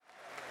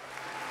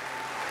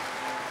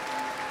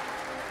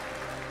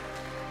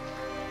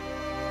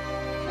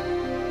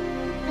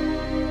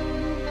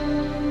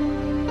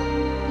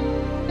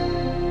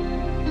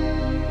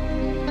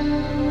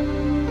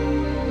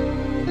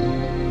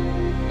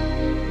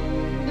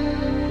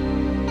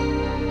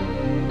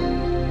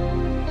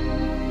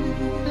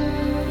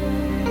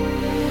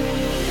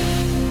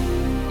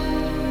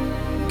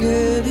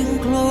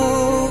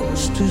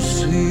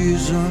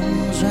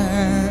seasons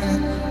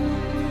end.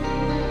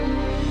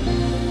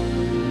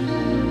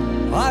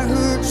 I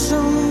heard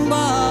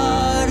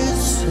somebody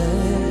say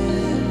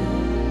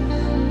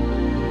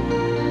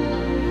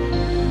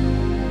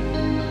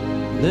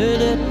that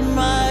it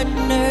might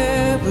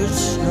never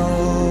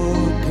snow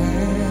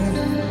again.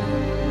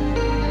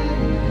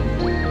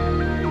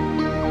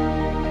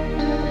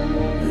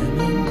 In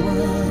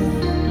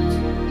England,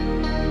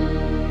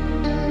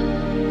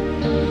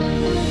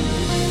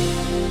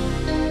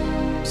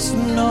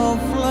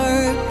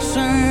 snowflakes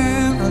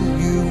and a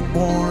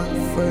newborn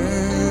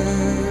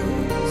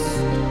face,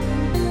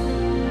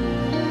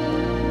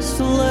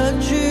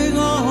 sledging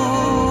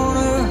on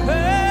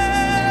ahead.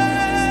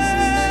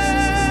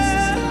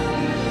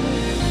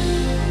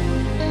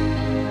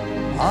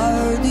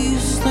 Are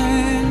these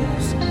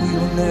things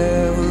we'll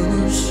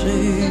never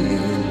see in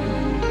England?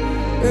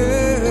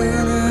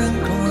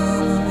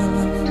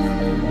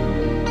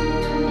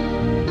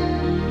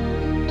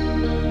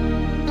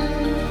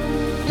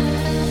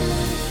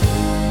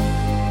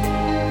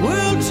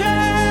 We'll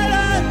tell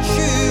our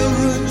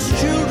children's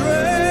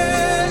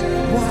children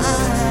why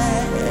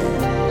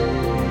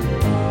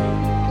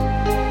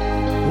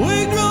we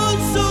grow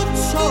so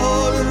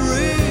tall and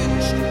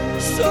reached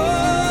so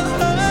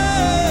high.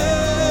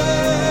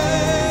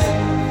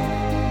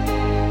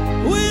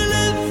 We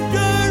left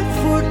our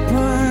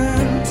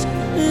footprints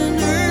in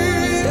the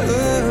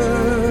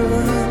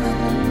earth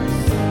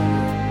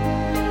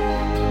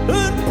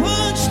and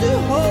punched a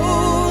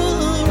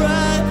hole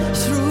right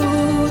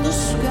through the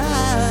sky.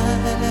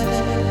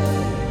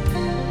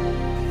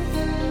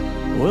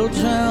 We'll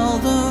tell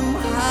them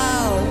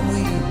how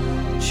we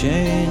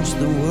changed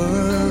the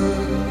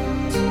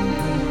world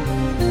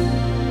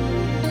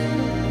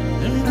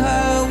and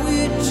how we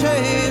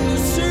tamed the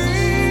sea,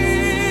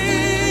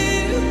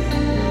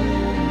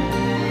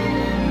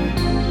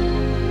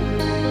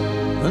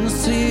 and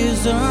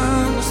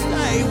seasons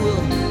they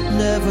will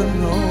never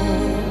know.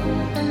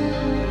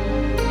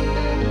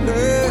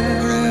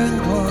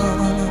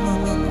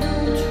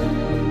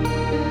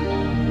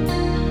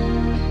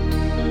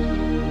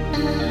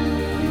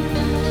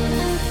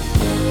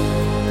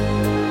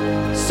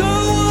 So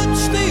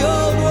watch the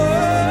old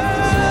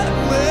world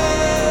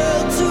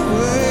melt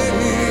away,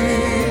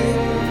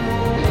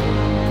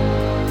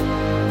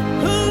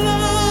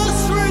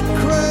 lost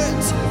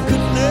regrets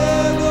could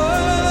never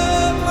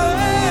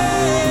mend.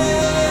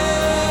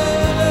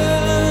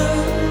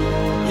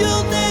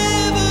 You'll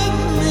never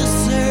miss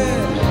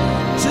it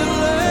till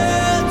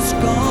it's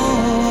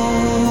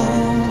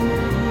gone.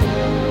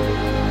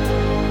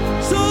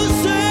 So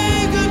say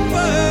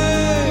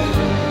goodbye,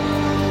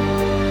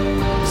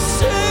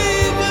 say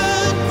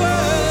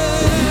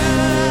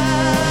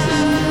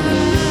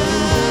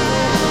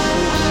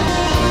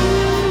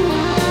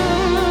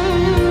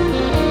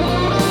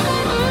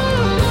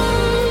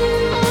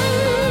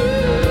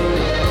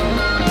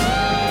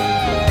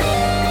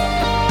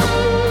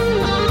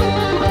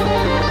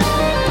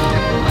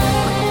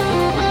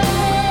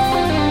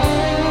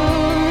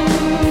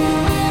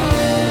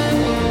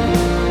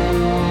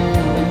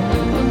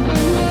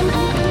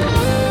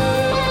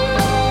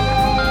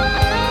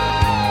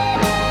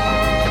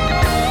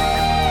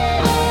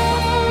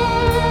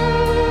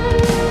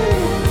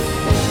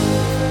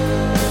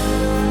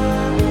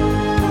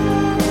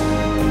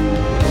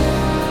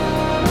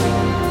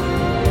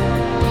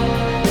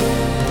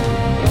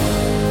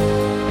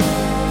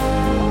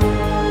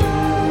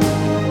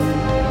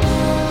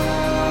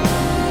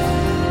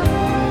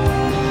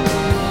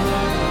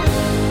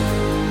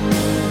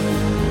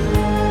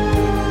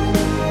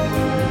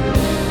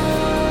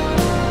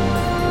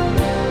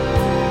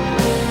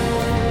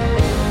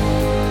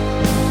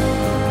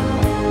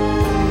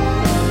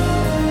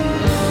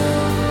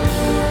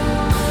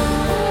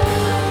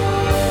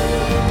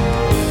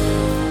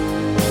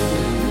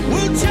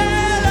we'll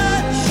tell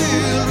our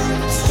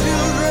children's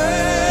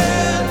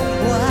children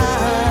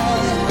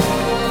why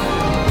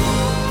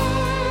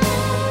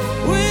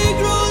we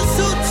grow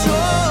so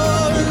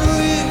tall and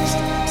reached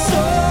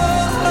so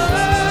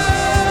high.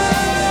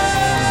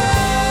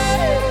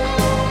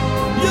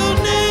 You'll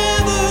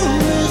never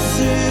miss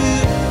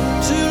it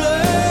till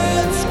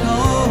it's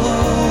gone.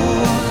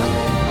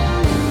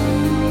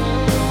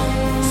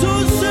 So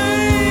say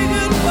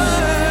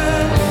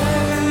goodbye,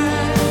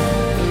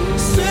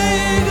 say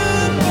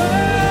goodbye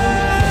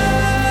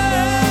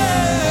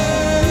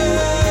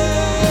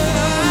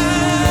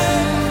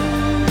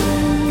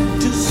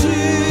to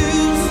seasons.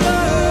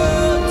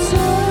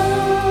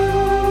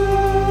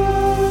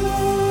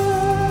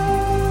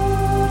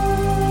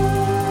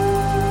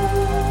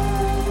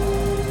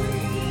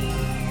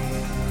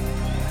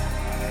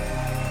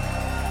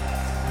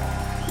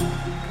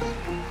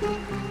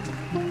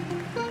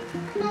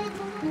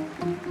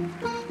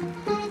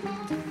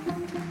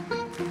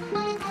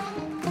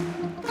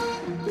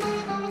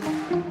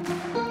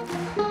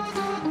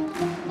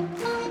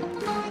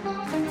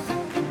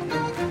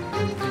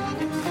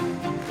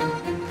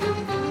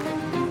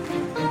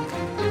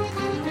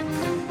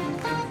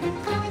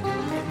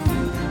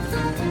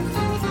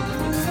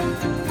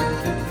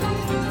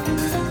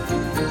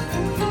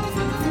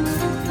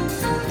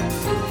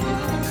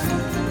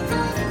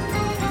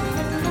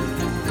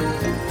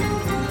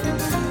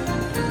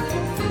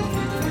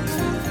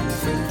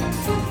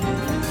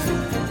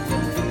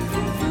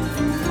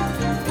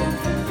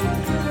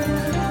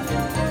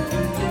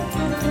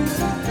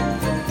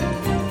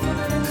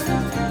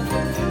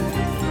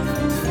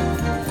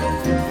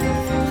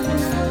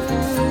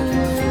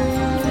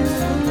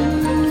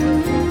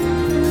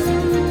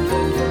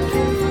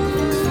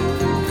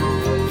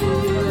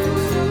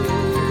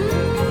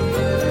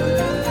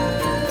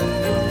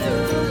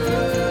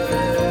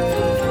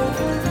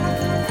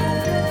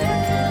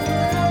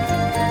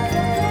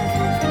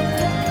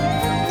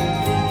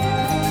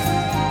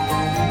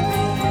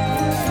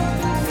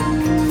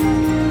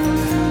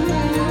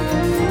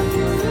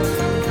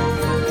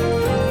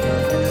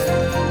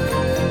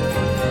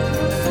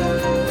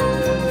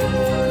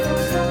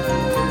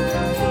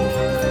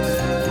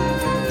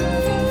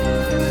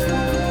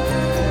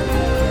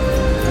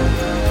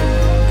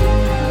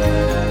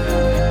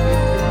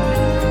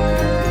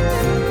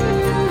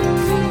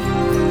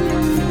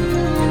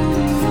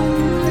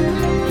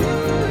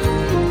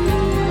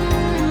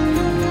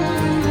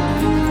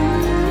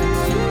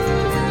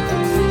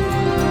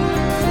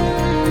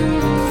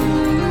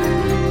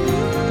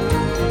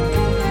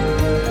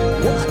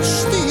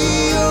 watch the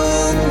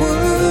young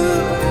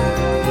world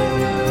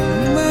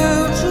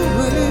melt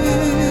away.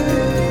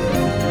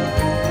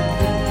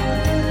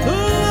 The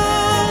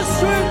lost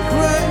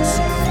regrets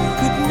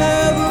could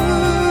never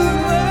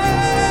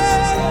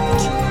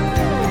end.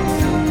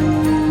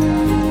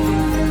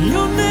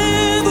 You'll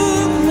never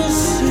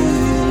miss it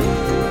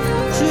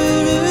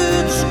till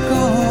it's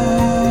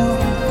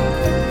gone.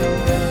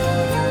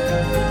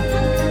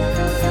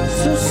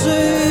 So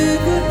say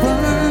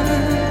goodbye.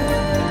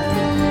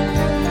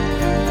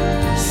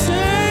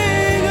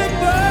 Say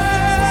goodbye.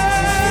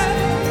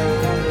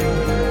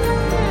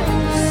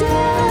 Say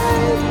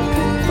goodbye.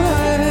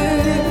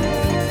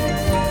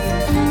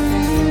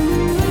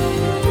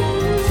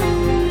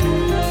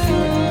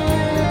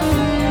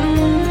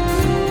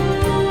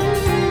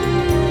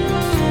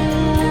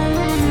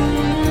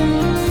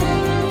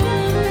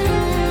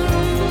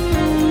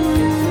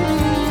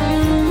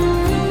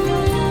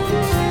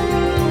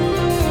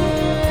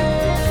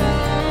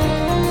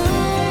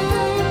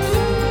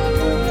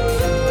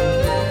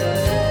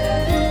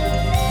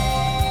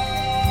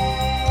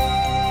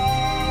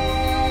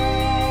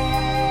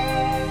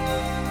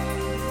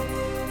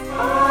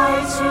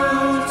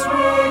 iTunes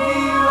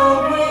Radio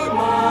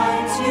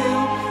reminds you,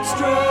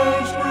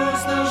 Strange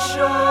Blues, the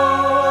show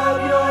of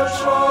your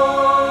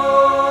choice.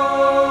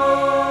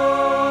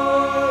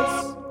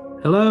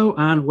 Hello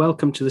and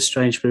welcome to the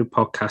Strange Brew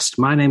podcast.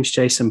 My name's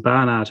Jason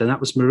Barnard and that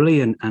was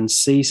Marillion and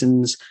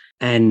Season's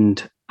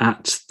End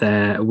at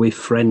their With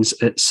Friends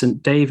at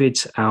St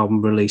David's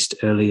album released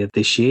earlier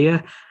this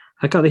year.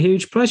 I got the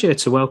huge pleasure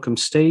to welcome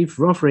Steve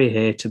Rothery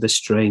here to the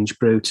Strange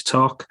Brew to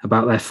talk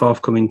about their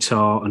forthcoming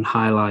tour and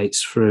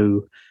highlights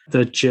through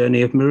the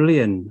journey of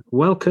Marillion.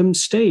 Welcome,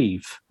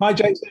 Steve. Hi,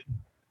 Jason.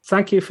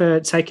 Thank you for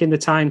taking the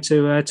time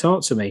to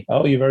talk to me.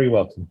 Oh, you're very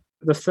welcome.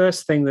 The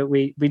first thing that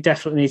we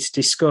definitely need to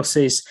discuss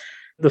is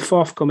the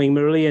forthcoming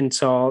Marillion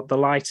tour, the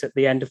light at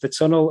the end of the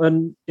tunnel.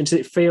 And does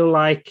it feel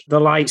like the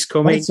light's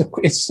coming? Well,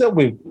 it's still,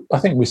 I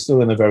think we're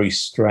still in a very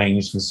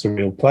strange and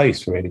surreal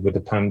place, really, with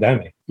the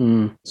pandemic.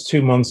 It's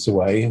 2 months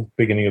away,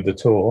 beginning of the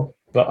tour.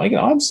 But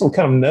I'm still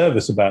kind of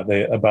nervous about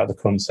the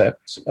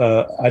concept.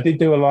 I did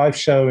do a live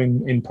show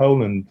in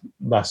Poland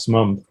last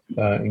month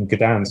in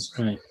Gdansk,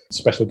 Right.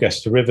 Special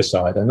guest to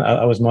Riverside. And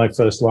that was my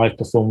first live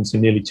performance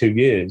in nearly 2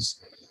 years.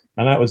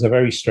 And that was a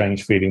very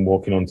strange feeling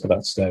walking onto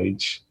that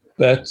stage.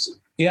 But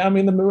yeah, I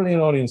mean, the Marillion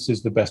audience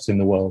is the best in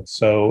the world.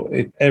 So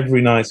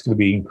every night's going to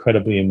be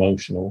incredibly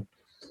emotional.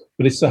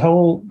 But it's the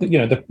whole,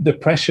 the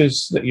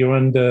pressures that you're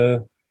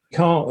under.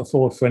 Can't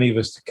afford for any of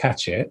us to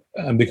catch it.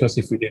 And because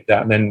if we did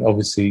that, then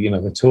obviously,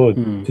 the tour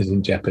is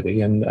in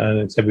jeopardy and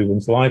it's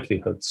everyone's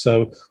livelihood.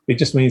 So it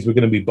just means we're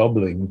going to be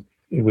bubbling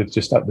with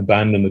just like the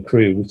band and the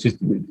crew, which is,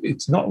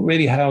 it's not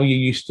really how you're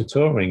used to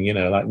touring,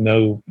 like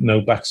no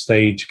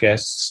backstage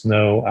guests,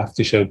 no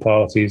after show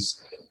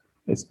parties.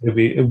 It's going to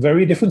be a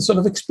very different sort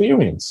of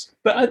experience.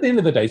 But at the end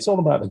of the day, it's all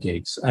about the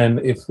gigs.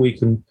 And if we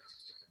can,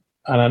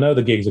 and I know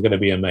the gigs are going to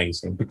be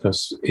amazing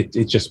because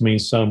it just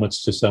means so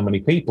much to so many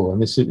people.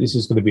 And this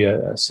is going to be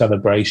a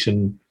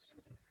celebration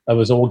of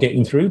us all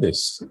getting through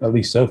this, at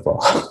least so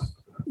far.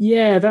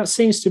 Yeah, that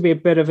seems to be a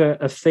bit of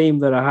a theme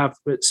that I have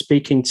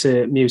speaking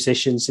to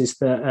musicians is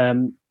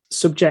that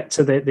subject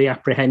to the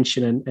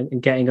apprehension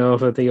and getting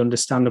over the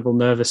understandable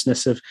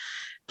nervousness of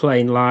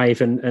playing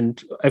live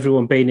and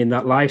everyone being in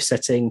that live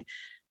setting,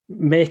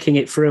 making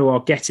it through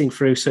or getting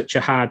through such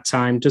a hard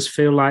time does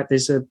feel like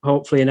there's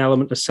hopefully an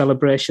element of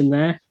celebration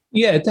there.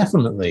 Yeah,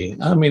 definitely.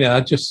 I mean, I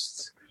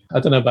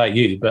don't know about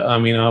you, but I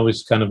mean, I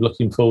was kind of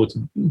looking forward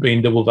to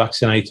being double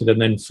vaccinated and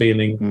then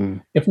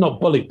feeling, if not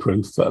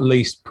bulletproof, at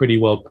least pretty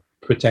well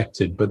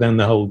protected. But then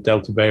the whole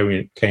Delta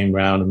variant came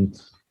round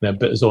and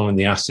bit us all in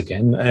the ass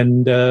again.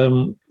 And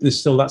there's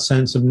still that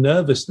sense of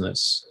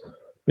nervousness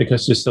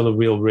because there's still a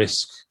real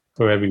risk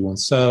for everyone.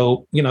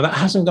 So, that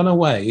hasn't gone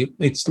away.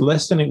 It's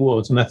less than it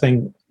was. And I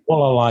think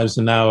all our lives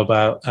are now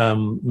about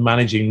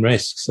managing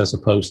risks as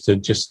opposed to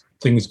just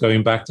things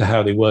going back to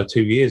how they were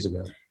 2 years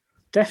ago.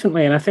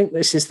 Definitely. And I think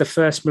this is the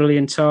first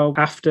Marillion tour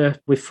after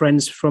With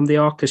Friends from the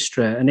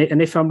orchestra.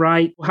 And if I'm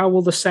right, how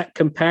will the set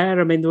compare?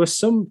 I mean, there were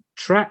some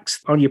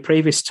tracks on your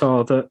previous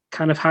tour that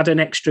kind of had an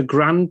extra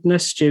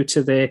grandness due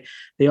to the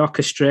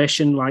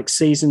orchestration, like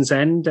Season's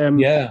End.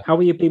 How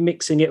will you be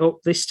mixing it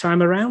up this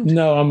time around?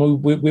 No,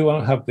 we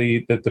won't have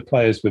the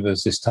players with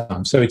us this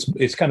time. So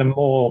it's kind of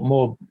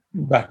more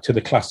back to the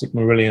classic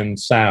Marillion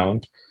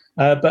sound.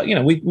 But,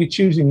 we're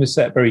choosing the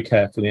set very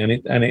carefully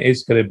and it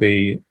is going to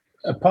be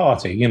a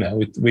party,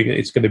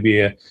 it's going to be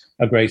a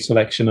great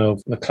selection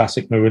of the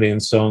classic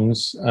Marillion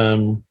songs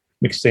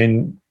mixed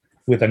in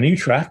with a new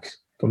track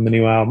from the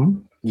new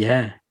album.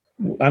 Yeah.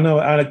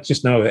 I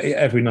just know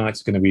every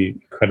night's going to be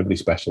incredibly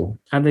special.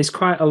 And there's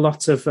quite a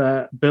lot of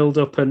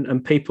build-up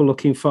and people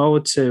looking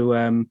forward to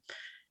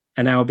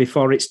an hour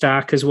before it's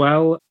dark as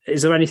well.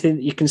 Is there anything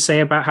that you can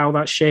say about how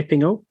that's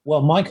shaping up?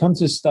 Well, Mike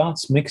Hunter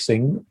starts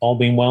mixing, all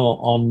being well,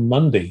 on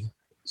Monday.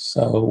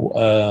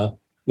 So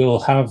we'll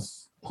have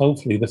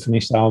hopefully the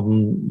finished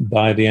album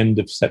by the end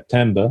of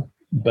September.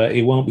 but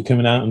it won't be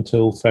coming out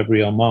until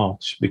February or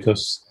March,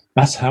 because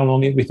that's how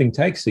long everything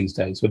takes these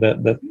days, with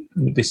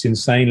this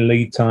insane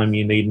lead time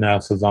you need now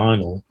for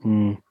vinyl.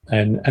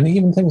 And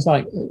even things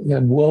like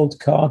world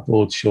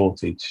cardboard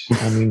shortage.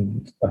 I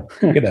mean,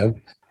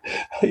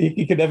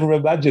 you could never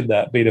imagine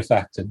that being a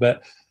factor,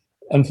 but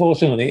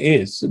unfortunately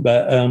it is.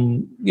 But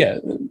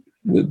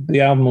the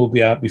album will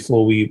be out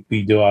before we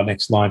do our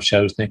next live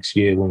shows next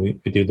year, when we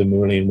do the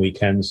Marillion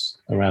weekends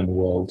around the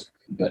world.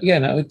 But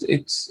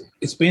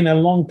it's been a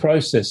long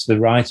process, the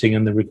writing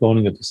and the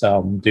recording of this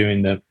album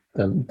during the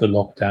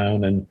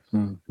lockdown and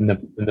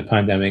the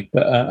pandemic.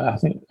 But I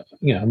think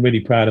I'm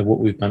really proud of what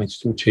we've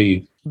managed to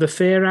achieve. The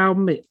Fear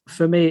album,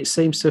 for me, it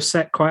seems to have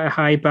set quite a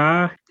high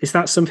bar. Is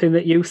that something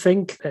that you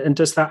think? And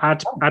does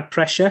that add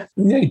pressure?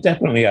 Yeah, it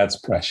definitely adds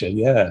pressure.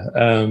 Yeah.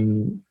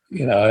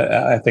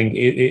 I think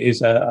it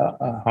is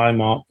a high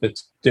mark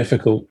that's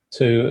difficult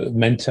to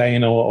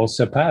maintain or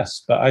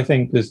surpass. But I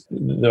think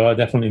there are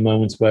definitely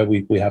moments where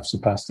we have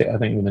surpassed it. I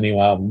think with the new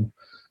album,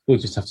 we'll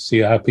just have to see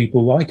how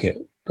people like it.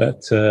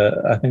 But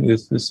I think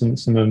there's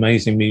some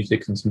amazing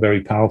music and some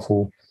very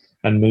powerful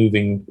and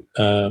moving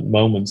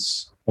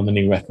moments on the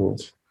new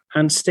record.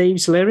 And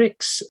Steve's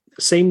lyrics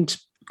seemed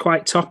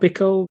quite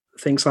topical,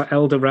 things like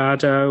El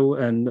Dorado,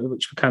 and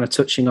which were kind of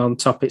touching on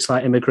topics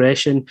like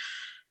immigration.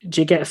 Do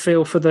you get a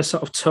feel for the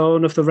sort of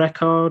tone of the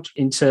record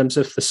in terms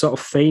of the sort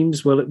of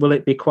themes? Will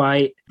it be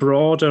quite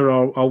broader,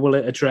 or will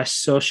it address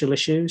social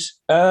issues?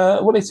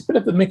 Well, it's a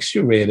bit of a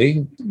mixture,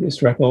 really,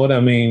 this record. I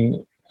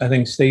mean, I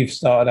think Steve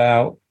started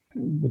out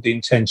with the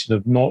intention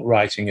of not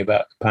writing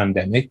about the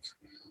pandemic.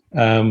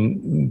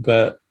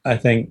 But I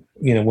think,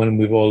 when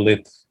we've all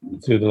lived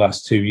through the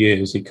last 2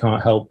 years, it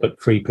can't help but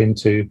creep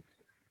into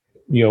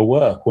your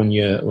work when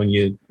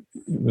you're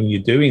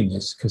doing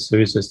this, because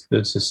there's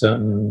a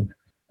certain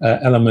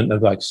element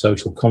of like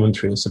social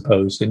commentary, I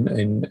suppose,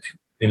 in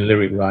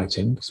lyric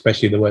writing,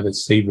 especially the way that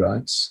Steve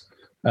writes.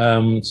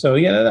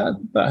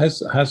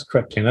 That has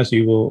crept in, as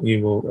you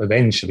will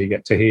eventually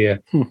get to hear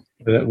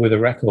with a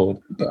record.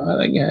 But I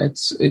think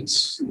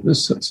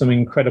there's some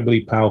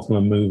incredibly powerful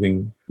and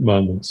moving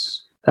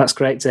moments. That's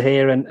great to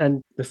hear.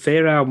 And the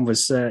Fear album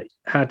was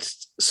had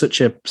such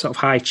a sort of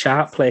high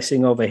chart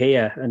placing over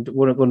here, and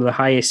one of the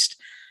highest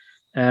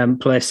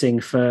placing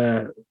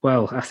for,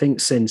 I think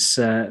since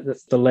the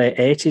late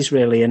 80s,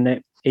 really.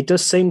 And it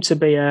does seem to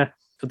be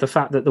the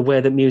fact that the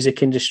way the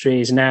music industry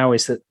is now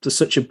is that there's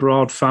such a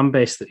broad fan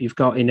base that you've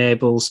got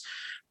enables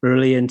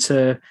Marillion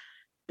to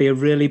be a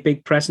really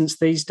big presence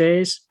these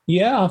days.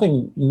 Yeah, I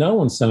think no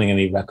one's selling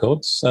any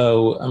records.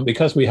 So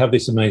because we have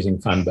this amazing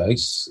fan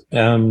base,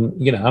 I know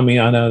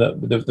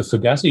that the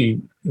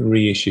Fugazi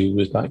reissue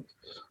was like,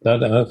 I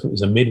don't know if it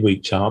was a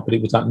midweek chart, but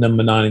it was at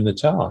number 9 in the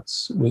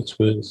charts, which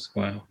was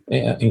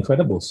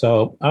incredible.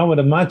 So I would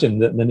imagine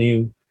that the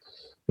new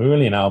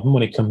Marillion album,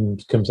 when it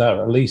comes out,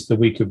 at least the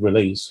week of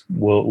release,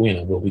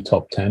 will be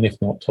top 10, if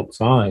not top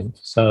 5.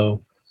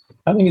 So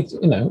I think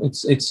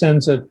it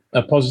sends a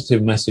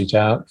positive message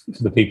out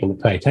for the people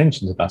that pay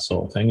attention to that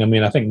sort of thing. I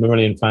mean, I think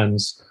Marillion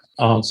fans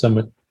aren't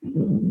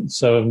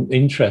so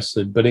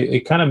interested, but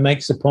it kind of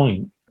makes a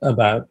point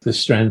about the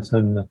strength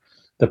and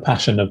the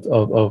passion of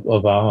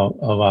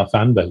our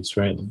fan base,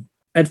 really.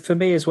 And for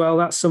me as well,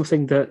 that's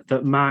something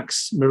that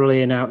marks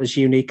Marillion out as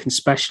unique and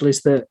special,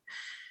 is that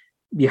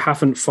you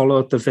haven't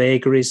followed the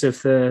vagaries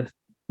of the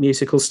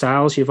musical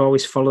styles. You've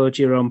always followed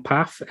your own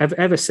path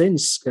ever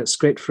since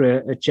Script for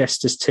a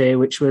Jester's Tear,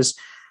 which was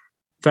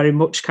very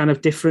much kind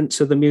of different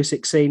to the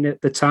music scene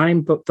at the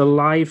time, but the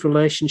live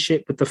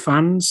relationship with the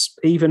fans,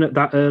 even at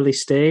that early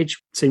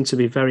stage, seemed to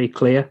be very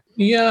clear.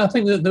 Yeah, I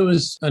think that there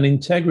was an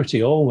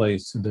integrity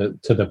always to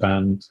the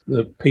band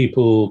that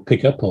people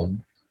pick up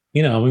on.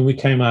 We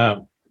came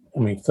out,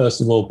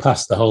 first of all,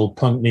 past the whole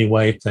punk new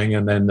wave thing,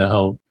 and then the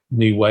whole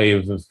new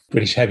wave of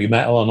British heavy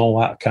metal and all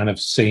that kind of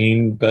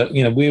scene. But,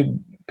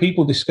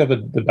 people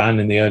discovered the band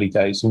in the early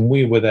days, and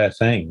we were their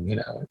thing,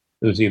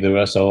 It was either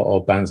us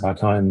or bands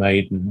like Iron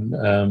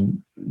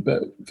Maiden.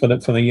 But for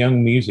the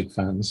young music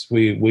fans,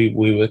 we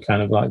were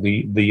kind of like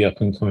the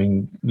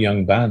up-and-coming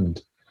young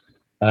band.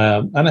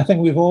 And I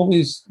think we've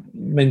always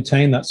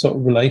maintained that sort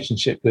of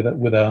relationship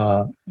with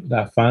our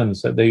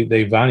fans, that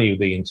they value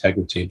the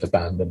integrity of the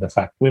band and the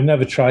fact we've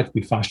never tried to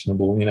be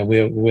fashionable.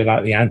 We're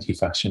like the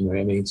anti-fashion,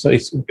 really. So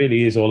it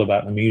really is all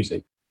about the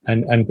music.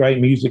 And great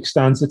music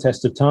stands the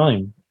test of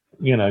time.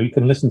 You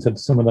can listen to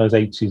some of those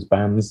 80s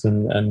bands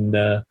and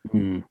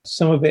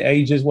some of it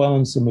ages well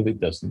and some of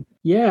it doesn't.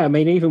 Yeah,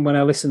 even when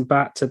I listen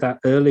back to that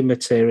early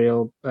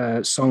material,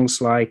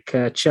 songs like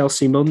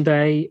Chelsea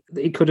Monday,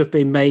 it could have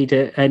been made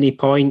at any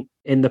point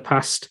in the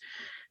past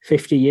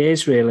 50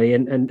 years, really,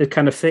 and it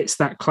kind of fits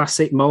that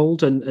classic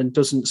mould and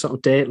doesn't sort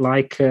of date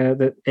like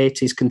the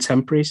 80s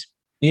contemporaries.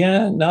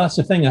 Yeah, no, that's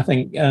the thing. I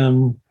think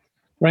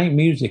great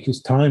music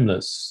is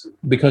timeless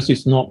because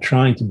it's not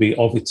trying to be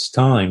of its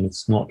time.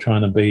 It's not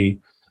trying to be,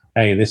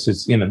 hey, this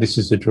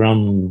is a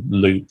drum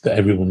loop that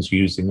everyone's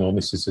using, or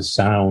this is a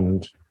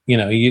sound.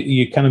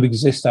 You kind of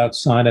exist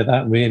outside of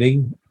that,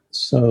 really.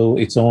 So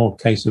it's all a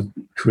case of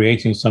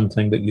creating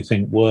something that you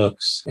think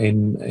works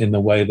in the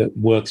way that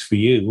works for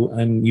you,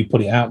 and you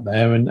put it out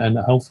there, and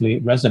hopefully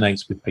it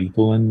resonates with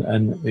people,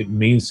 and it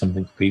means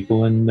something to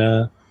people, and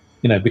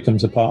it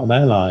becomes a part of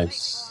their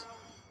lives.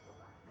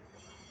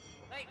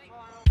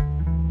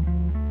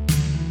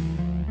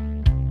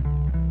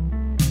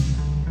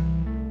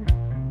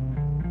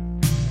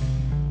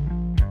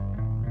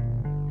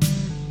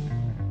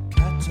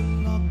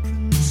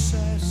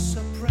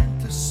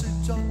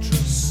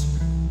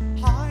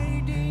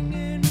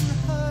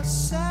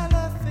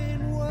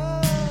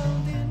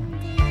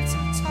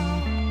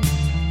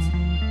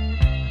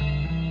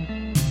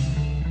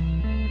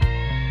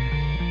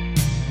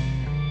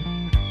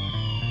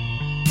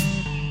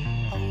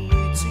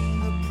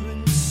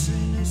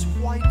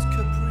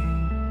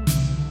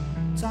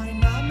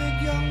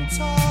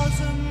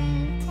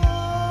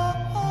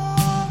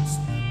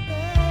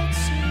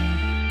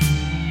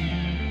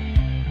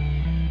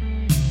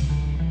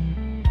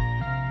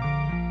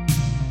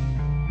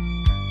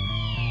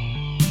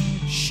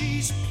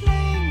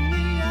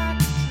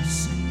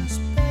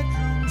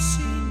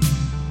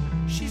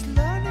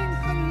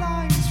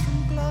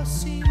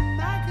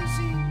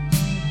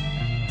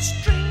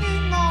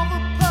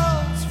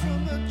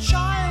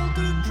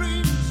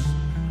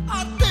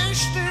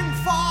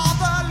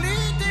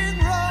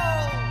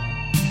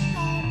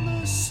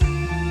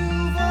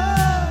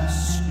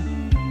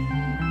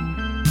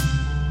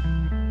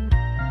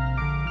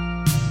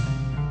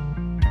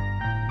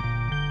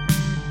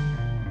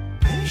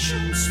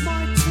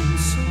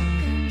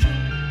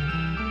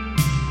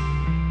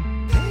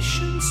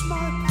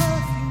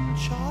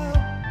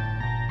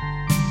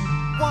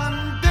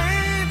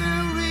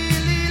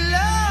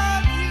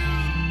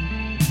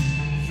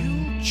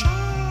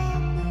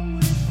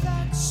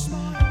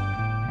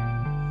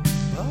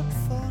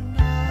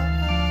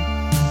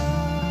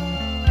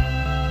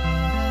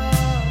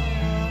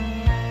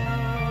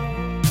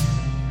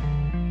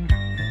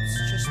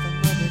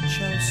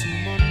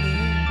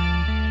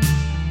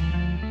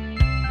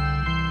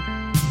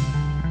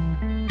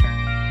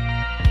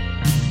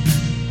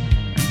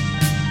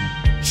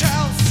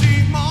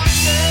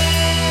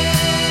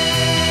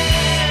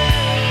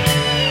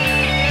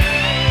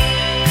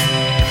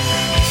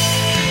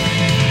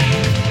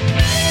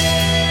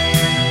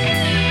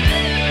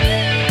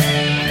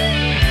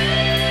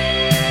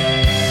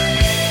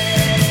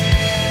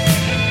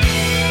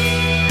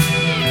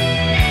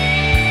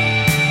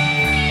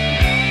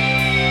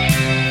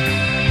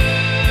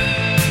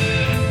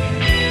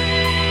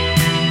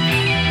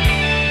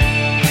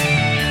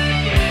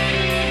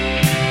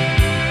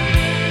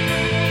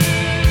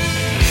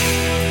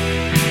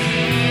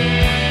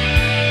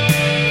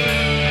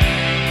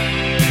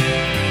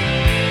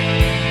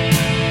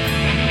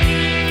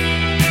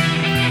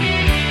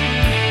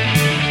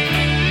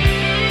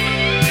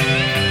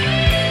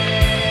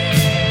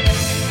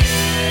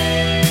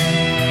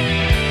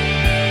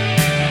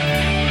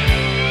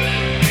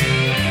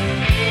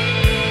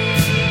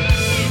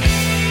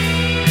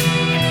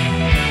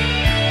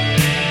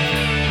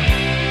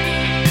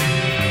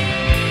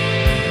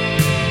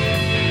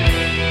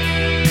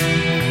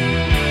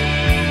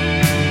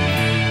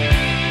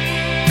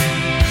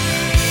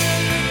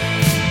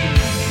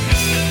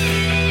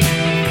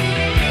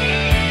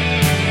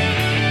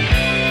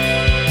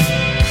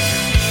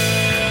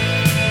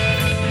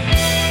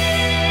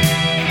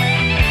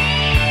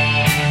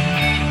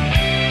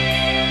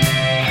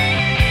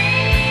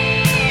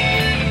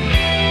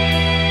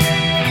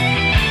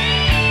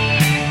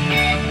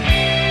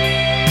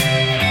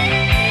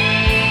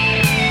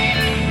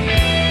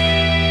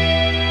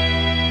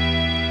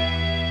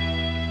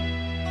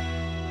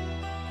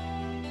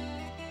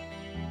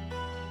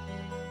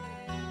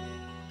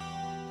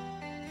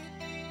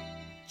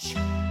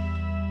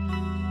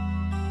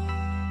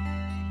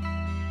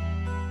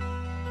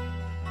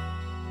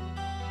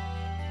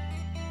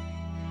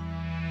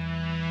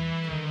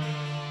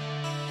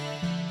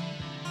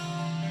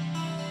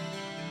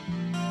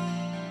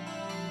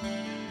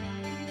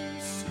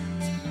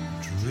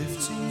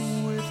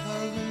 Drifting with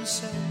her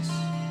incense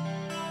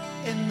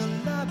in the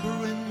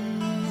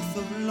labyrinth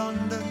of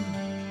London,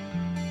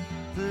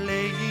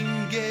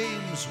 playing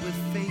games with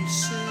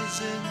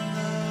faces in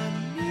the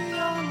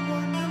neon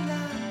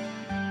wonderland,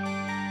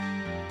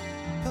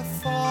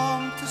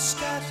 performed to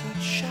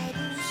scattered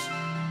shadows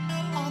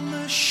on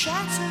the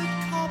shattered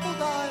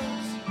cobbled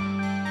aisles.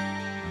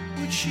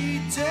 Would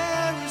she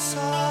dare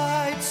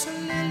recite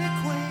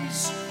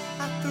soliloquies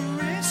at the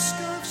risk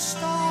of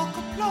stark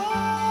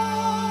applause?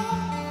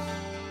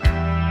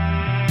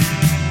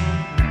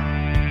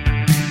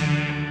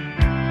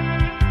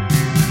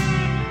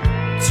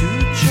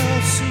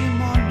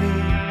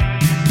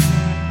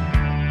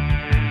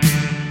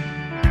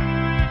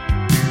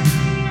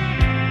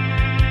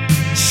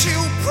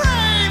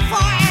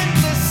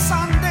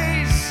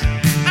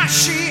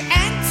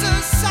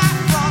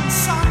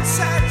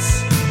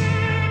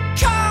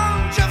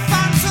 Conjure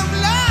phantom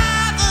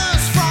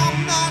lovers from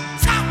the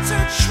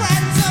tattered shrine.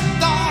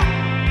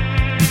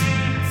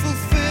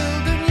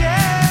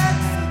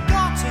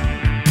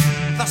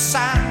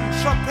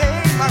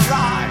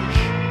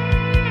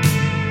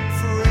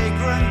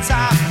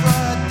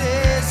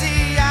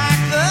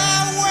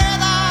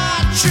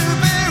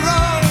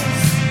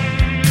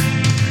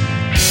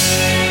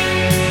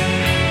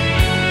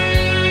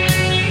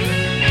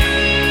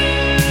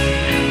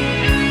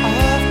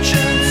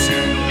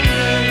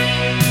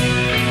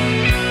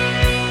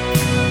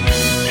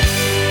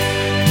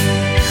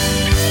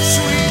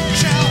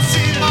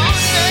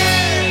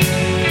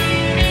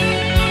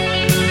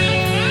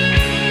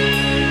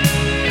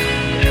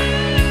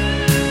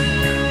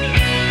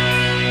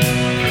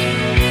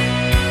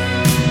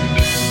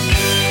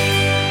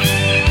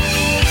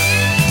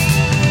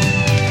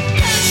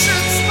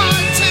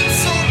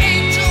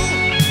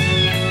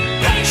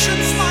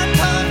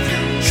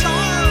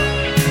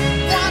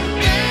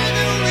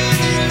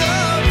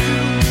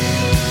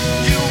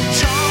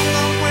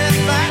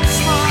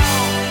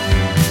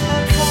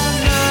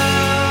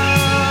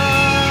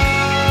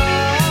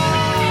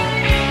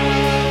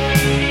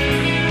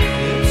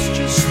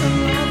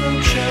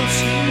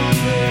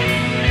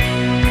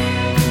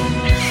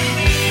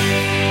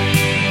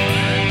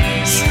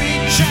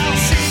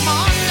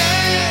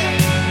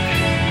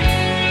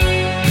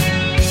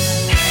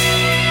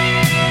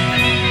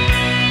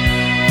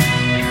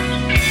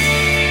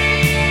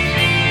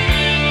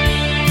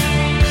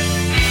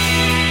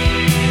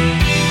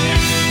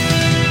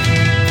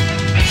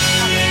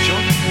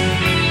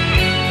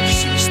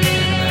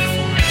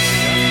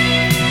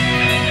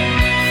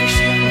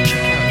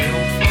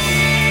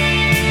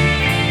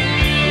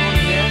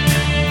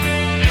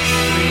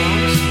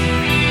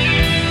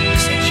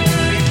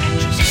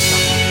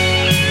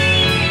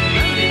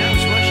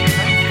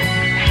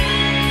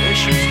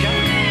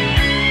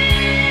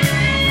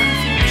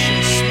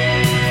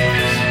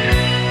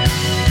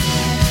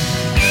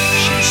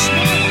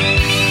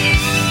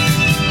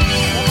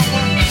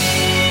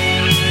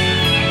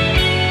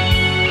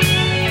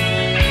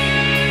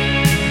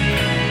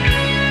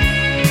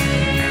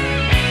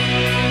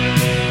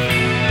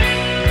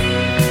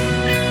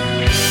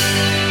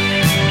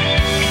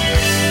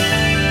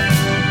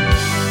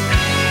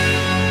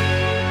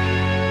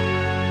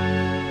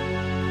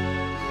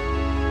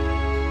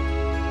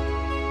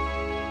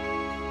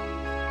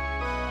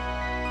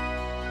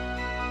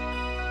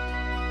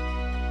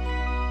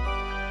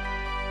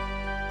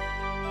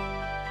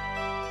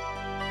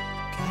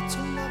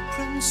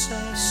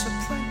 princess,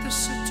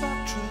 apprentice,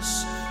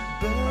 seductress,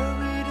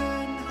 buried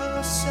in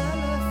her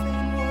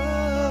cellophane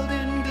world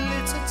in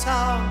Glitter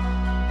Town.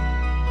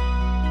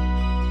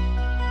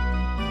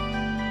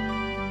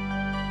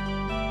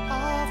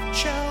 Of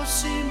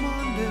Chelsea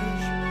Monday,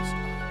 she was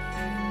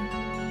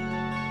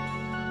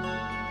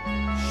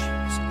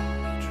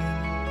only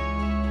dreaming.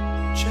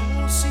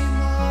 Chelsea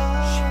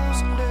Monday, she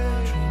was only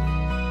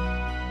dreaming.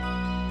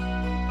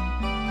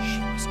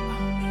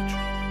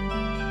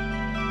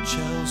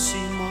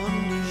 Chelsea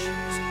Monday, she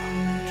was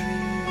only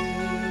dreaming.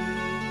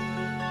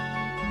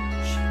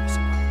 She was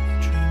only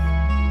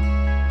dreaming.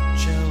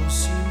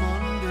 Chelsea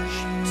Monday,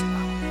 she was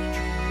only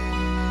dreaming.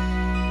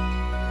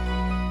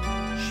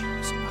 She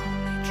was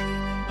only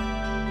dreaming.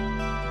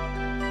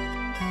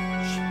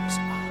 She was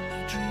only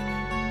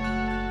dreaming.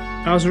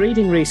 I was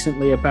reading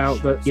recently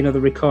about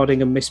the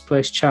recording of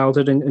Misplaced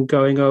Childhood and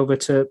going over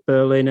to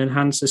Berlin and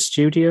Hansa's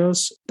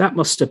studios. That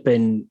must have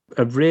been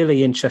a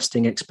really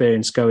interesting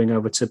experience going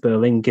over to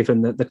Berlin,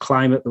 given that the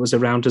climate that was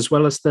around, as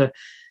well as the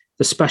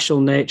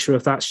special nature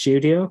of that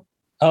studio.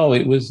 Oh,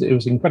 it was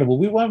incredible.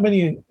 We weren't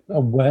really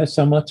aware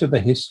so much of the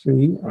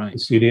history of the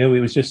studio. It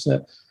was just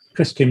that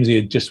Chris Kimsey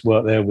had just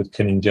worked there with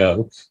Killing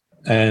Joke.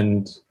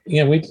 And,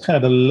 we'd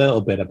heard a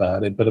little bit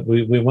about it, but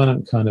we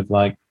weren't kind of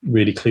like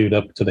really clued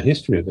up to the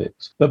history of it.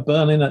 But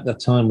Berlin at that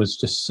time was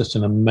just such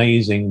an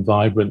amazing,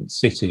 vibrant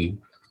city.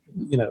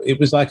 It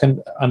was like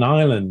an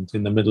island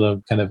in the middle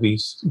of kind of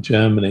East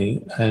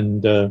Germany.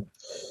 And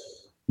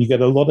you get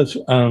a lot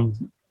of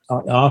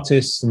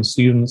artists and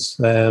students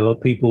there, a lot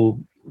of people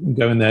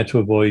going there to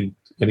avoid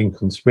getting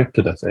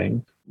conscripted, I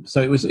think.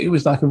 So it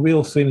was like a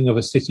real feeling of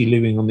a city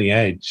living on the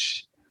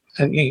edge.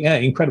 And yeah,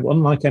 incredible.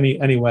 Unlike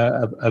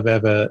anywhere I've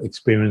ever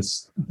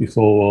experienced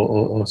before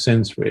or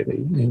since,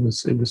 really. It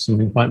was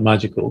something quite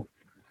magical.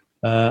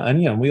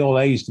 And we all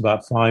aged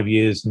about 5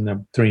 years and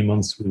the 3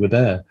 months we were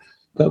there.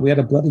 But we had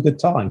a bloody good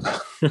time.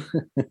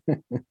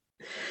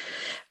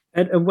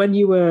 And when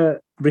you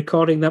were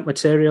recording that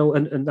material,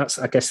 and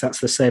I guess that's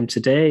the same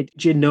today,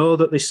 do you know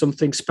that there's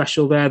something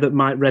special there that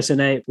might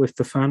resonate with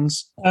the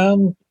fans?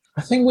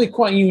 I think we're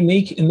quite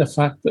unique in the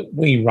fact that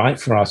we write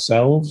for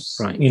ourselves.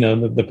 Right.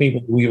 The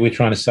people we're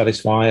trying to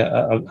satisfy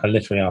are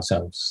literally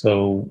ourselves.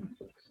 So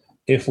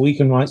if we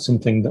can write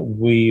something that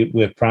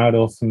we're proud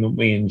of and that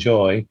we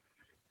enjoy,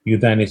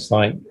 it's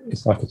like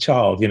a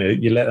child.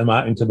 You let them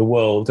out into the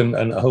world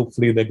and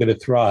hopefully they're going to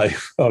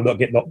thrive or not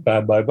get knocked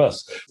down by a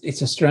bus.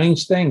 It's a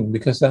strange thing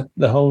because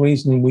the whole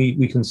reason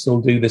we can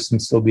still do this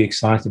and still be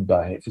excited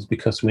by it is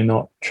because we're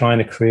not trying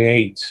to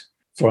create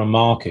for a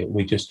market.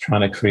 We're just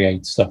trying to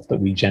create stuff that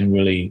we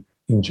generally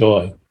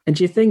enjoy. And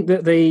do you think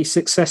that the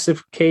success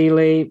of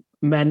Keighley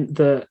meant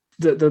that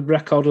the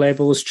record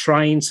label was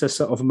trying to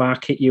sort of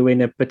market you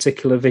in a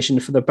particular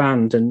vision for the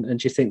band? And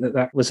do you think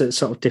that was a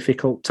sort of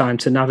difficult time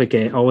to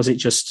navigate, or was it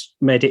just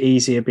made it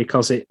easier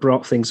because it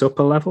brought things up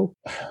a level?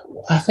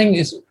 I think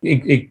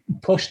it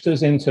pushed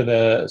us into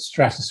the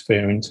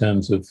stratosphere in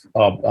terms of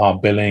our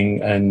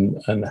billing and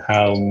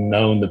how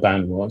known the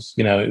band was.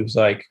 It was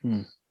like...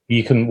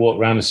 You couldn't walk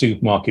around a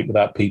supermarket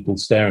without people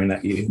staring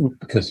at you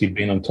because you'd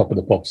been on Top of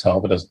the Pops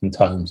half a dozen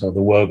times or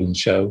the Wogan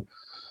show.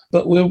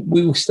 But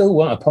we still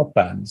weren't a pop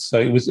band.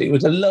 So it was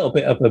a little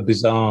bit of a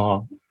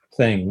bizarre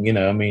thing.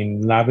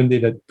 Lavin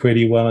did it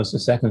pretty well as the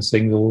second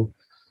single.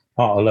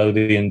 Heart of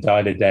Lothian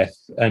died a death.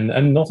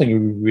 And nothing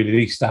we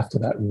released after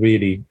that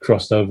really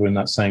crossed over in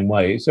that same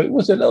way. So it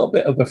was a little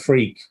bit of a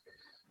freak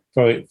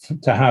for it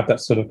to have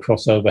that sort of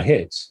crossover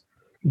hit.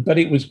 But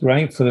it was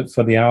great for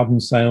the album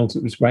sales.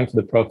 It was great for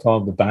the profile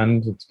of the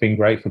band. It's been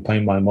great for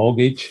paying my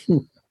mortgage.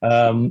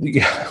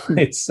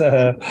 It's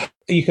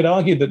you could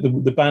argue that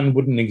the band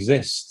wouldn't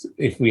exist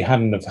if we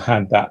hadn't have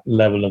had that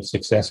level of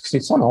success, because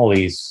it's on all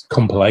these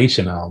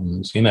compilation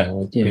albums.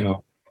 It's been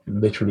on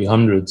literally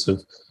hundreds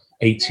of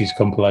 80s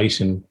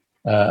compilation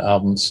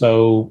albums.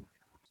 So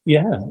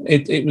yeah,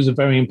 it was a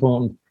very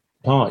important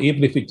part,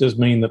 even if it does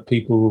mean that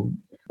people,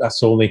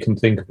 that's all they can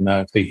think of now.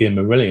 If they hear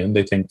Marillion,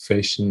 they think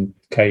Fish and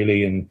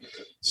Keighley and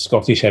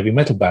Scottish heavy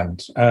metal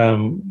band.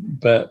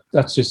 But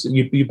that's just,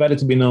 you're better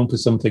to be known for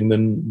something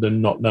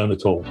than not known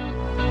at all.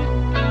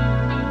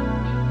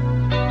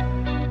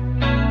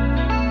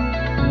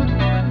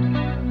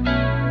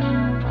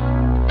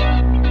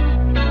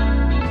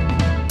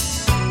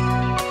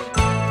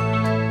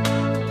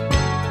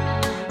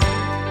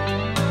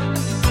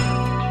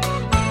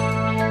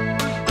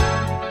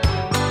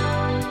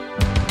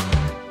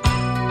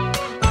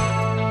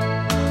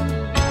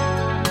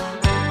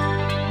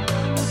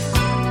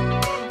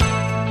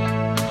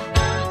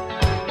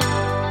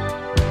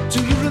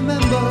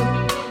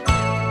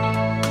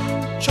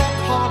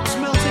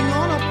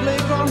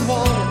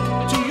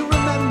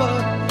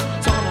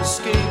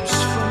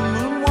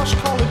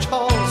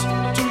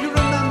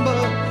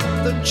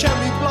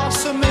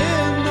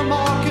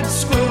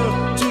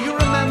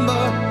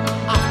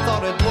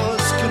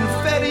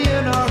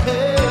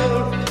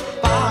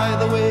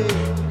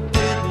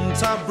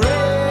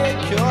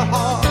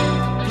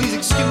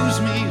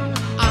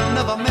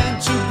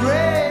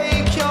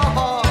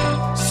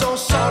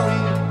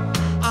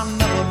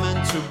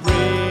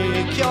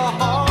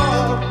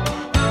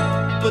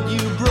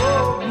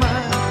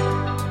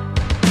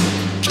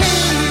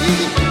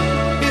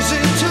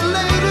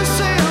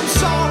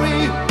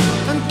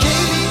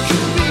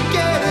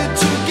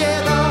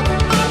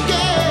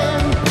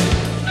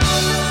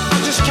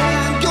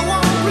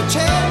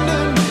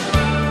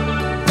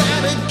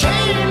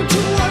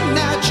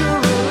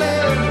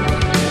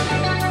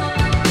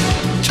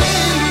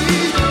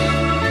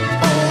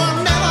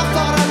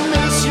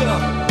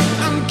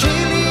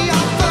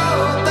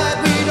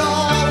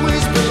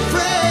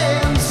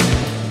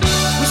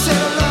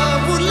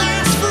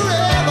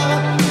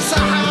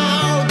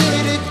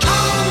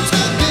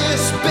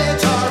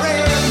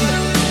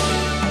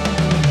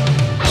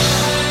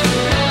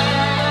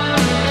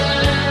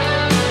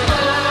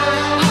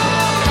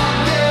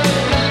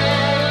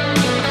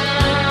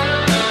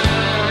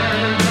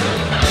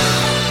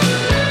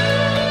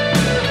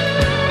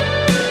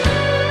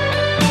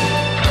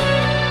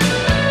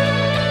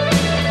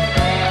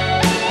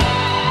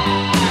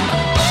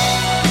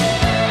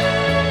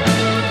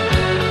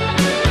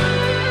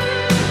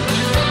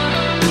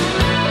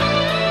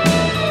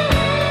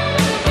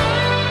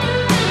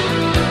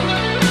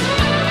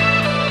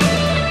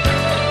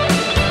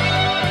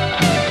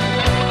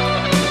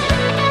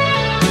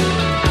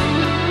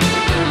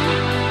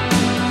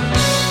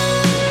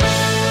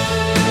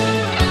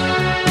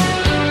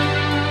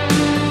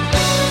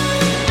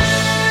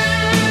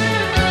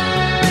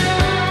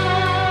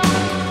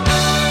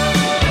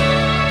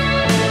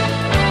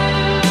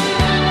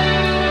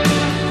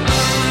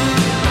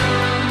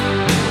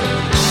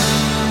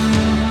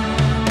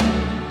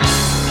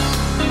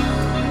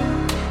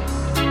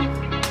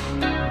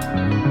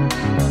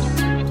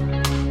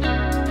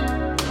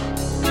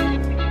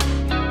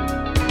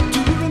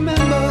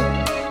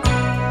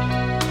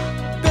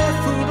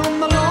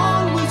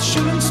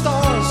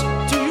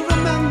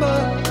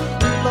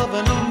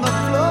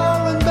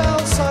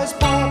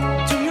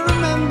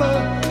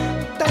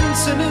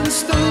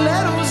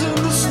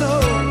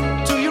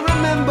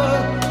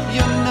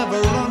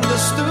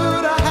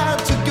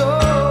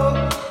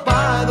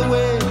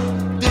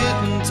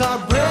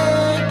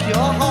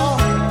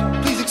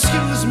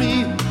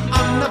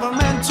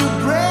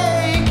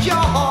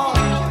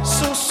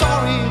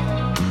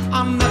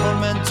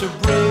 to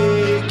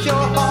break your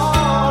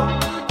heart,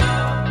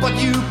 but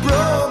you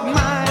broke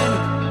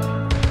mine.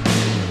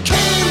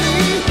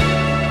 Kaylee,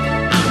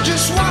 I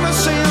just wanna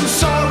say I'm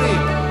sorry,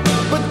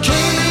 but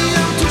Kaylee,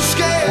 I'm too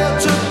scared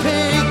to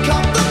pick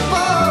up the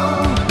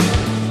phone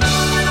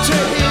to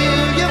hear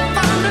you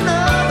found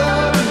another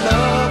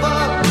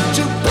lover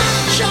to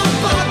patch up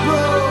our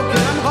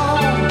broken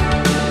home.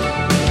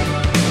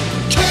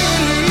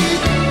 Kaylee,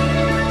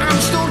 I'm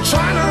still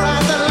trying to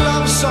write the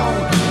love song.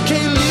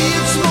 Kaylee,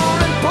 it's more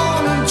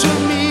important to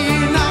me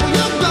now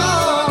you're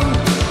gone.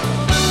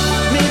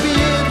 Maybe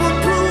it will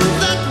prove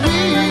that we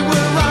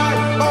were right,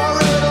 or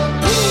it'll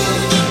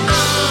prove that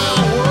I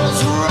was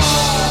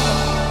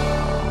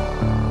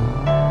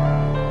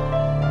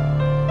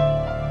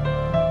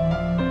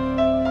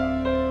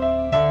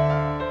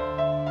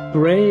wrong.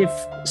 Brave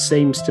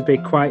seems to be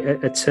quite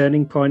a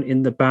turning point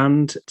in the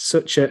band.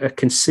 Such a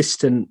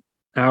consistent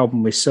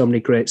album with so many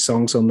great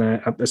songs on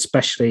there,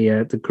 especially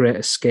The Great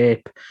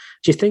Escape.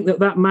 Do you think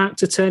that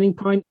marked a turning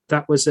point?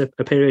 That was a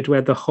period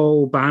where the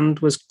whole band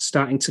was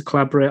starting to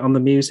collaborate on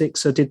the music.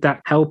 So did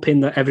that help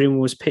in that everyone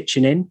was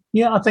pitching in?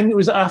 Yeah, I think it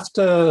was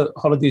after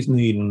Holidays in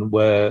Eden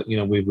where,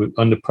 we were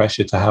under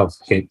pressure to have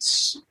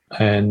hits,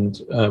 and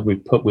we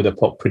put with a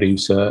pop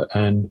producer,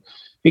 and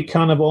it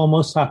kind of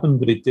almost happened,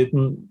 but it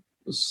didn't.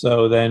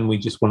 So then we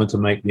just wanted to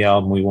make the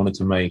album we wanted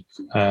to make,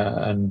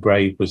 and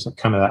Brave was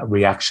kind of that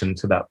reaction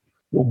to that,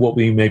 what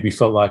we maybe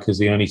felt like is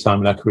the only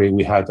time in our career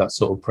we had that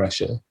sort of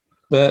pressure.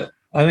 But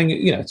I think,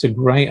 it's a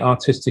great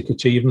artistic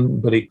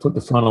achievement, but it put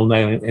the final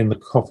nail in the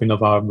coffin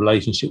of our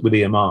relationship with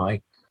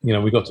EMI.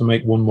 We got to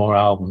make one more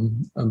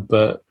album,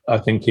 but I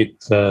think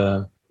it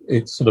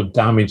sort of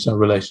damaged our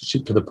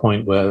relationship to the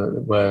point where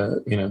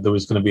there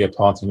was going to be a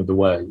parting of the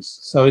ways.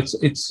 So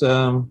it's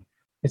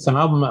an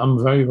album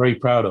I'm very, very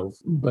proud of,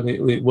 but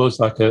it was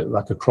like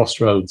a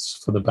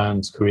crossroads for the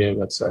band's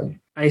career, I'd say.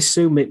 I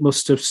assume it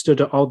must have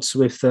stood at odds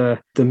with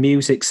the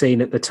music scene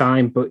at the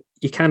time, but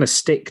you kind of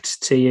sticked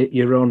to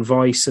your own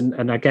voice,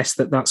 and I guess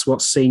that's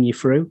what's seen you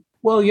through.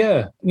 Well,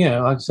 yeah,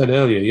 like I said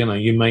earlier,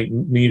 you make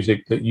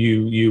music that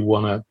you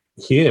want to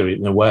hear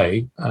in a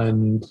way,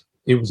 and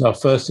it was our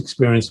first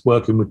experience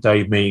working with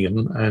Dave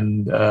Meegan,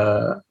 and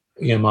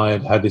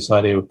EMI had this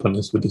idea of putting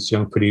us with this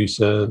young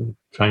producer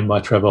trained by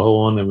Trevor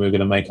Horn, and we were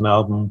going to make an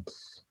album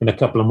in a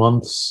couple of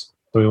months.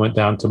 So we went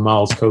down to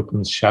Miles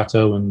Copeland's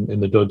chateau in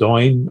the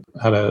Dordogne,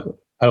 had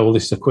all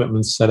this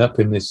equipment set up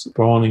in this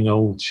brawling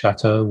old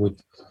chateau with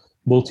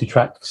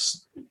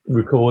multi-tracks,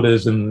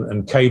 recorders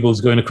and cables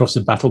going across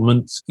the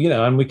battlements,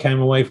 and we came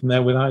away from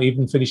there without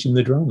even finishing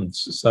the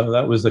drums. So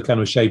that was the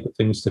kind of shape of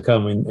things to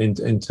come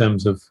in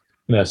terms of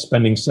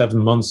spending 7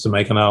 months to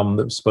make an album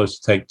that was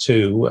supposed to take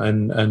 2,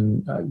 and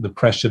the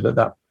pressure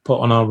that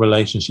put on our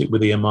relationship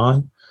with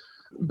EMI.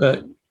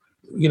 But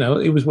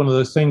it was one of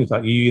those things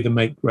like you either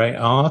make great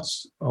art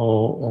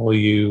or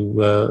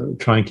you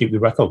try and keep the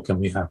record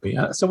company happy.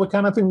 So we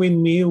kind of think we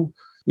knew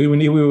we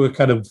were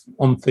kind of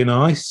on thin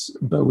ice,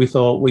 but we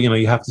thought, well,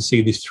 you have to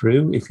see this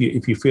through. If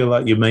you feel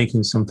like you're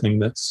making something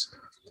that's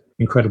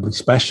incredibly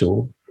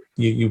special,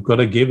 you've got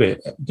to give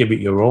it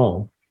your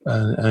all,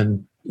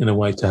 and in a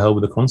way, to hell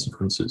with the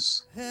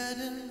consequences.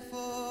 Heading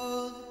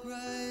for the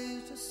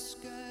great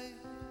escape,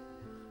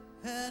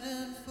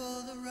 heading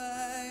for the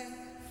rave,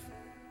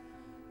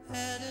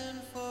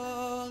 heading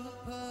for the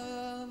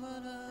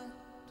permanent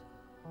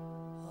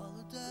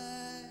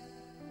holiday,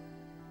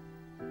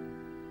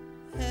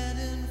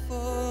 heading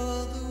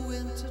for the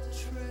winter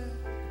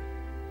trip,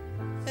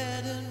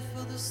 heading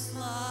for the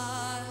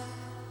slide,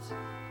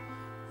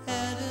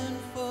 heading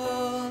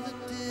for the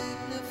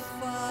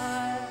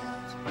dignified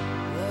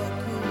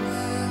walk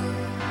away.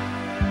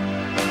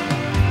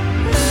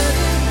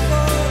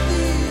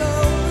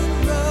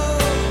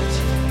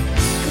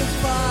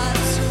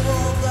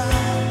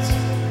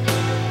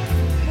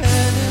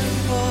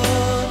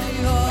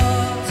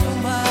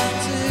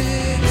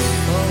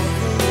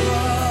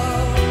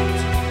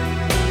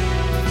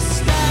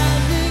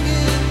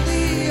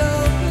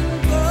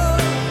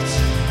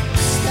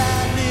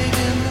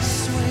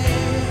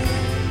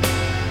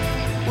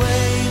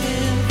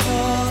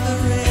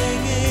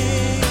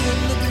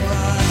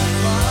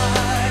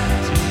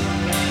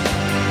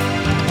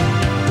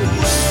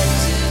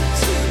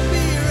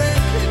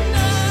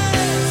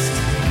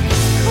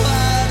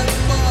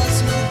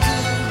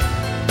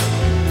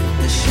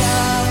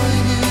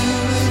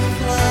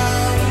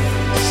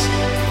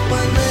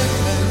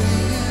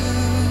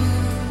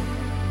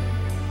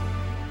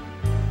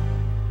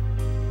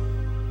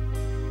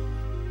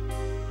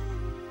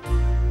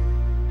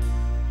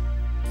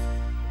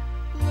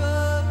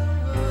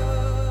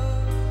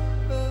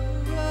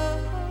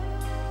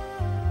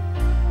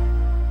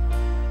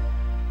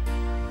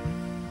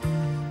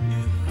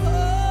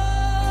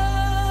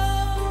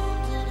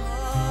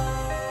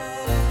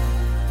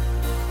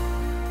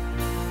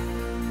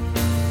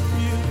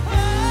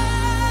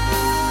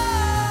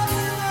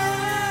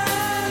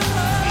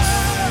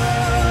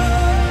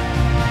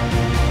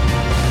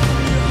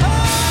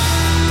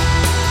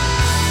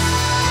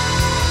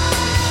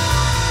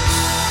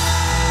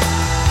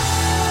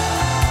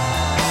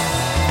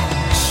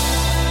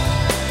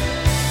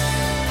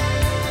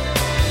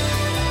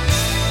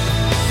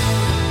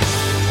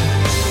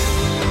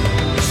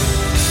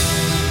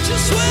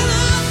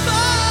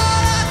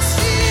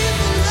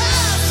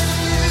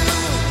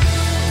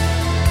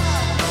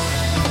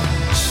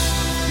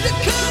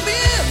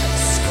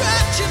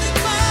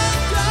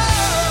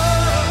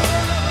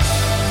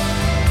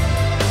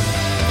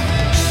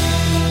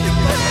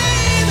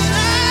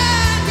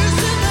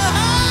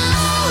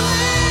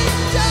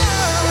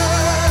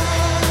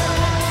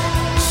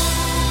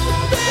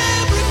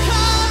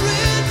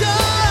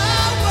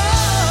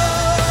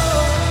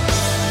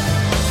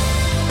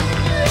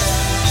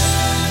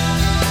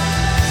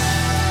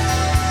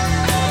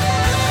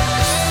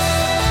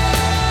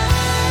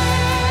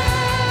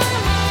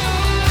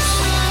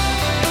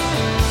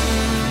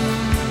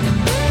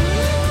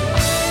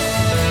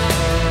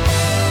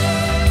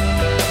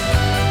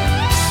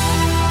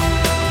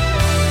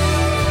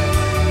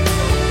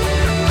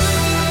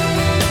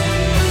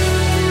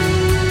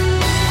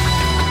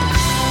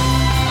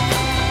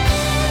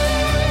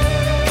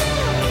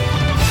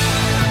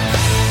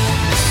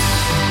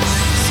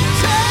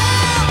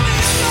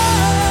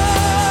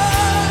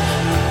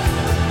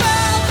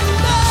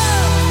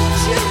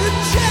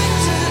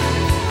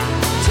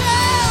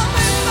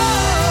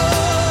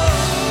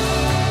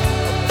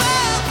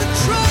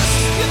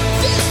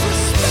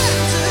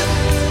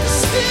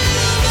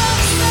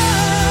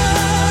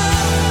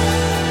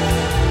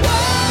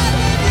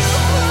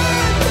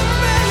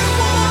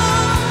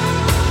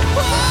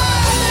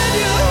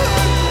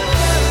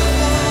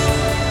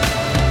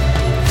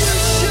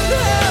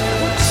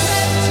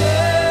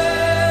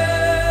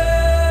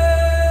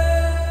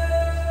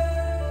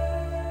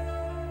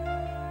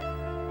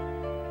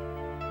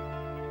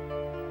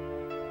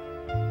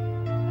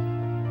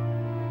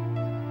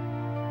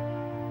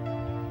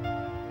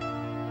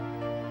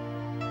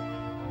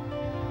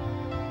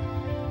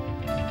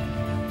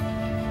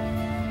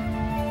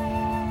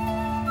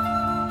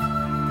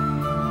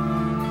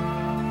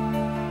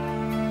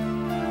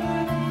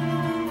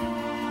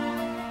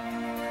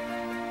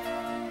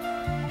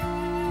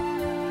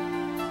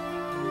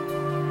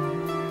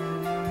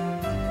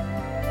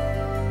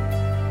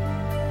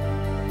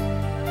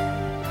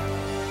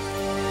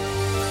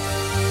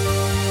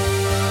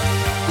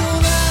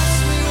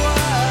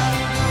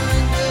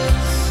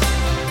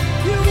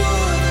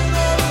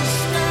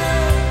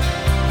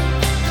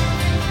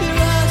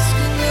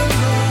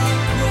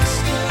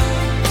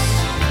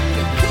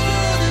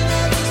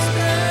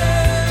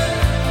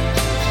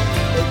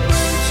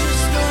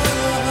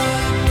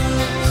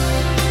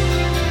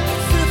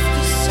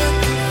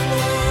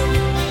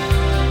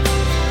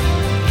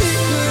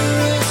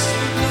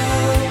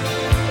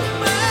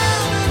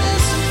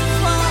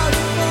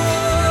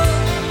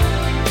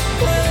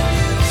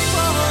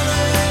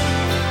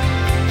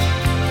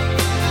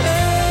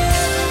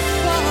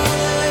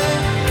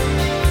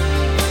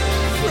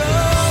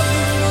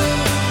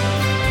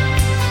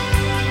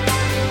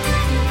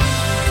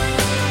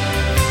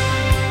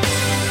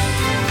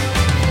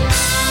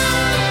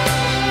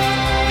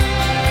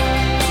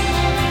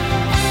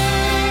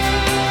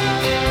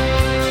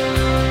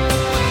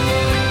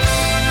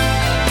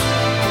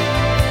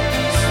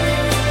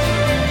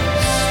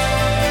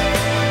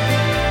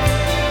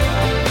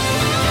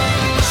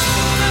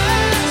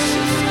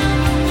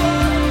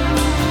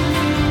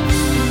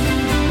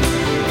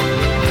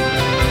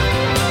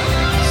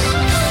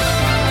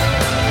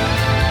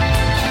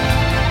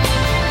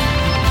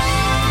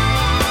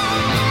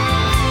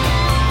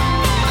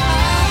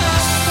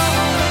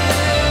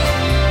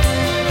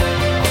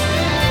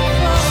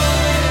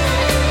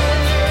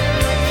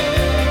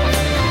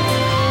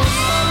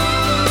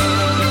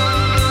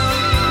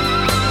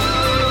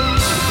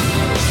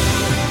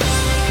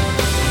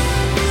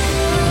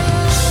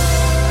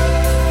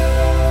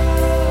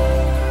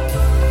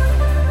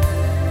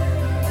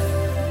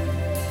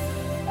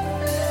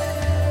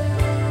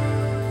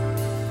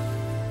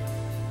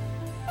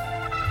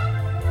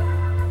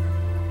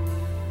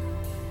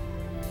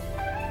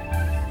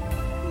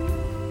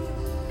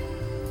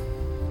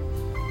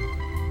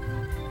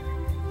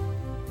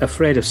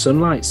 Afraid of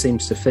Sunlight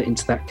seems to fit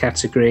into that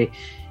category.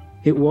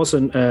 It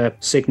wasn't a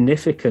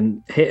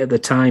significant hit at the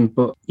time,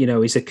 but, you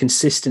know, is a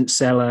consistent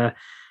seller.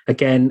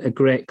 Again, a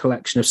great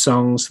collection of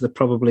songs. There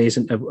probably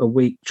isn't a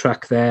weak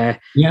track there.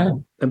 Yeah.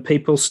 And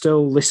people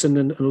still listen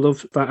and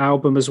love that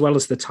album, as well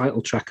as the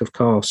title track, of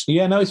course.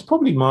 Yeah, no, it's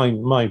probably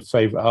my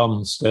favourite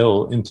album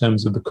still, in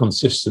terms of the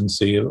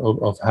consistency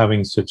of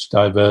having such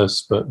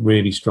diverse but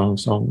really strong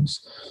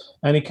songs.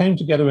 And it came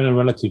together in a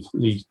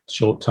relatively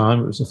short time.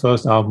 It was the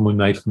first album we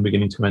made from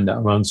beginning to end at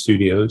our own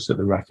studios at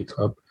the Racket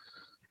Club,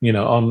 you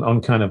know,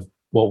 on kind of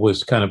what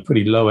was kind of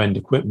pretty low-end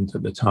equipment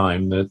at the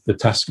time, the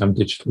Tascam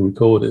digital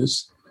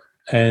recorders.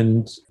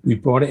 And we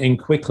brought it in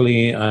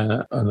quickly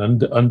and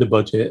under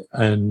budget,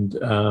 and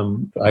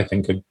I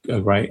think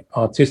a great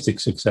artistic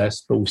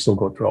success, but we still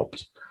got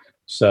dropped.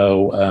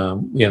 So,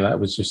 that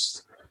was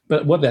just...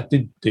 But what that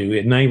did do,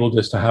 it enabled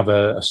us to have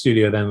a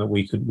studio then that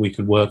we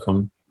could work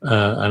on,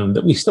 and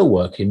that we still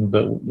work in,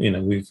 but, you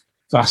know, we've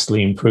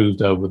vastly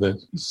improved over the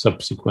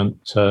subsequent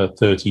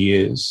 30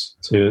 years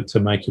to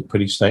make it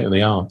pretty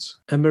state-of-the-art.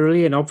 And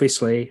Marillion,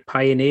 obviously,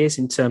 pioneers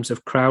in terms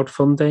of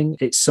crowdfunding.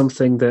 It's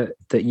something that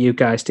you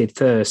guys did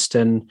first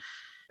and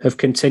have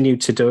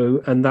continued to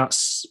do, and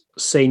that's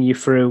seen you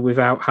through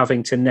without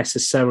having to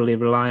necessarily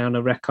rely on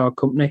a record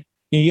company.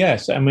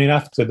 Yes, I mean,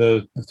 after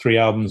the 3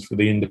 albums for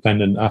the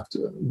independent,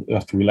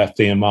 after we left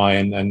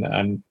EMI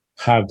and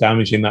how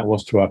damaging that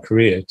was to our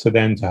career, to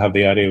have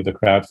the idea of the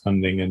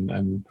crowdfunding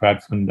and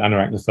crowdfund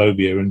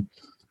Arachnophobia and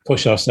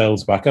push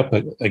ourselves back up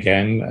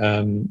again,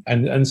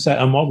 and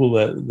set a model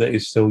that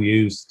is still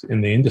used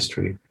in the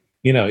industry.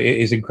 You know, it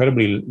is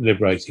incredibly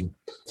liberating.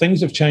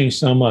 Things have changed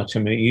so much. I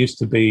mean, it used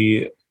to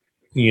be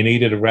you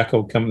needed a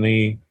record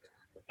company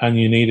and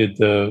you needed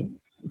the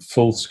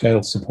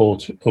full-scale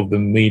support of the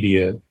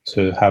media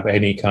to have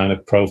any kind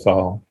of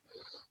profile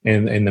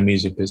in the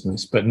music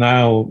business. But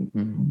now,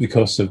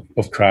 because of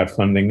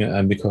crowdfunding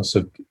and because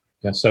of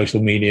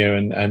social media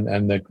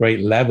and the great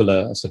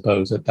leveler, I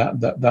suppose,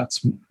 that's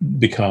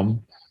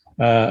become,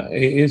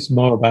 it is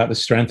more about the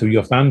strength of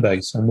your fan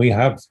base. And we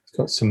have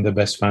got some of the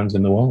best fans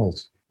in the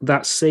world.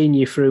 That's seen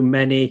you through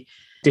many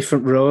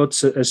different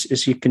roads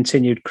as you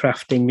continued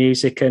crafting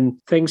music,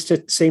 and things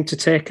seem to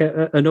take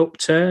an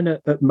upturn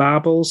at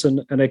Marbles,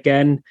 and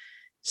again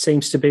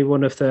seems to be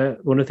one of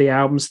the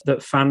albums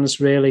that fans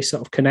really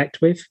sort of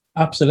connect with.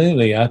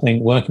 Absolutely, I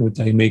think working with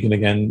Dave Meegan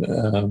again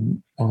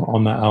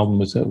on that album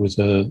was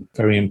a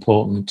very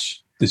important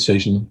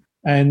decision.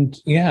 And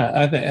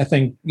I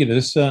think you know,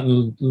 there's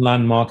certain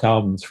landmark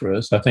albums for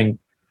us. I think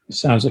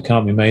Sounds That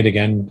Can't Be Made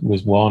Again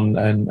was one,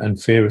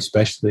 and Fear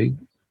especially.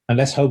 And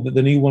let's hope that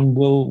the new one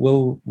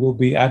will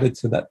be added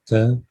to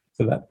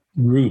that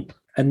group.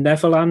 And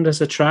Neverland as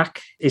a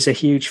track is a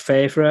huge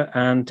favourite,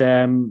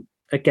 and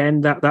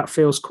again that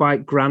feels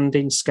quite grand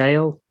in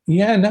scale.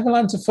 Yeah,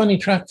 Neverland's a funny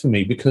track for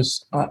me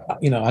because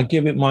I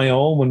give it my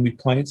all when we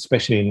play it,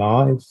 especially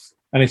live,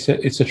 and it's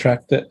a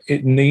track that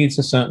it needs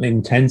a certain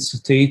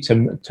intensity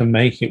to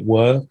make it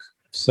work.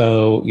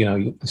 So you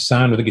know, the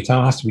sound of the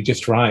guitar has to be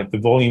just right, the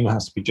volume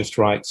has to be just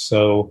right.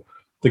 So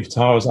the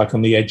guitar is like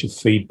on the edge of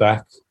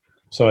feedback.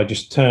 So I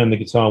just turn the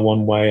guitar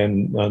one way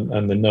and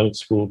the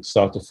notes will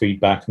start to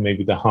feed back, and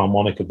maybe the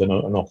harmonic of the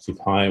note an octave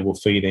higher will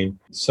feed in.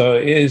 So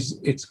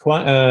it's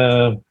quite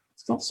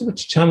it's not so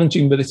much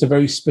challenging, but it's a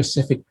very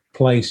specific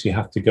place you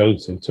have to go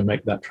to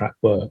make that track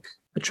work.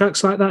 Are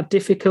tracks like that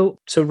difficult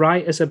to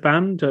write as a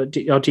band, or do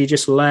you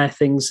just layer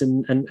things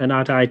and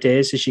add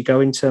ideas as you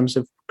go in terms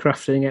of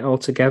crafting it all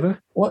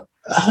together? Well,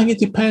 I think it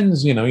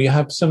depends. You know, you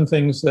have some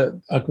things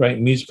that are great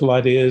musical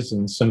ideas,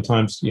 and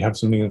sometimes you have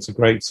something that's a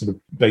great sort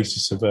of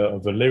basis of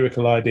a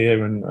lyrical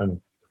idea, and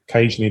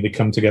occasionally they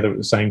come together at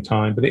the same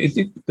time. But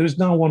there's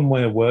no one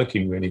way of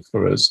working really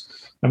for us.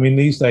 I mean,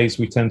 these days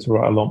we tend to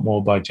write a lot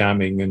more by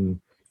jamming and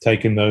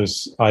taking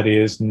those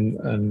ideas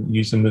and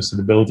use them as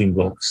the building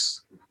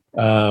blocks.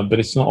 But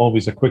it's not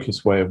always the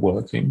quickest way of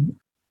working.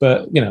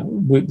 But, you know,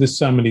 there's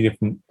so many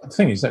different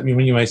things. That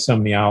when you make so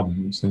many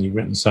albums and you've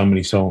written so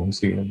many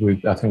songs, you know,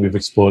 I think we've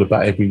explored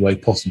about every way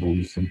possible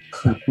you can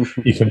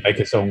make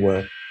a song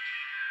work.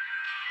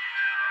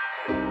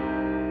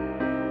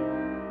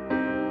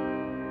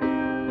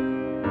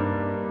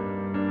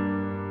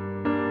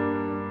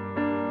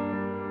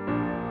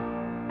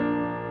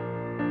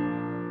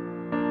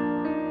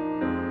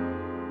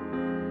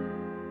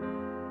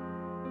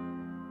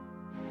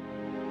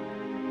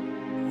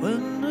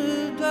 When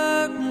the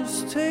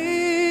darkness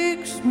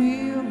takes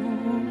me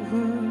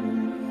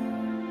over,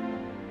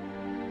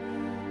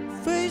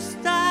 face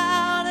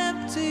down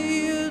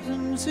emptier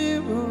than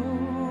zero,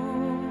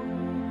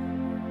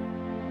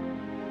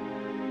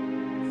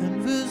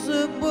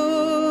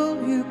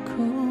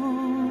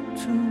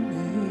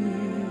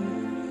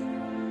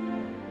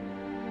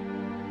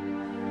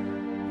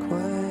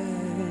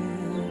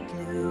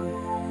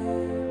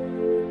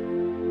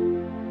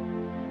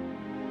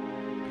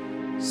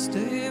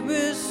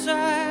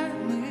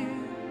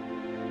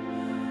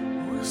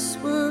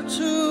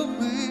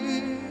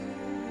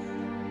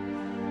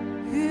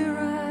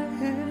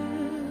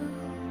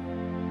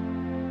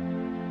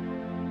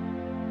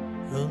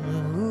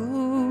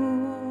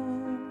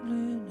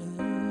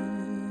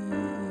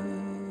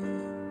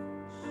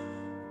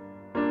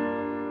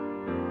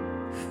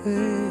 Some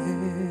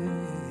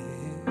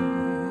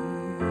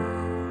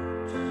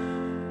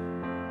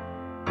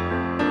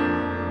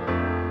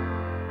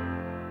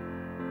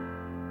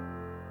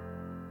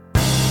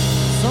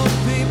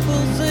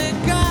people think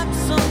I'm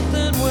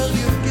something, well,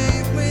 you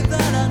gave me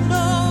that I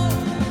know.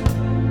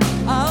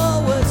 I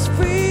always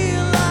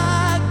feel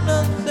like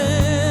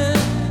nothing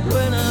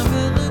when I'm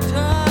in the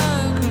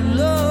dark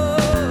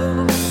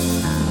alone.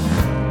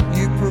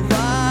 You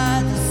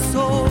provide the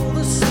soul,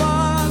 the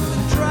spark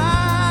that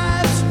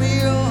drives me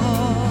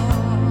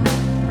on,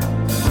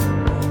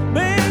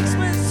 makes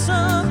me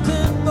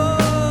something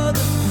more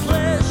than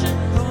flesh and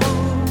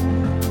bone.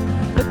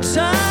 At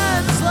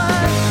times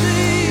like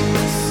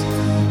these,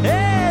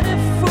 any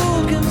fool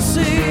can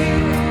see,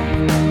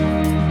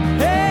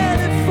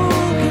 any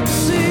fool can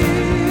see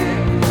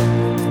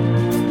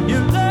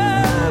your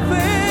love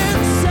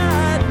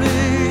inside me.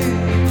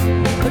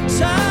 At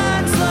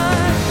times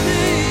like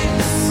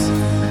these,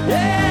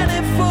 any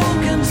fool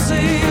can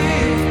see,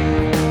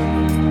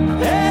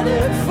 any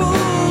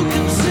fool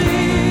can see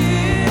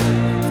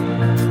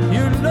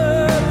your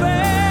love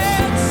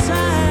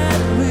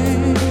inside me.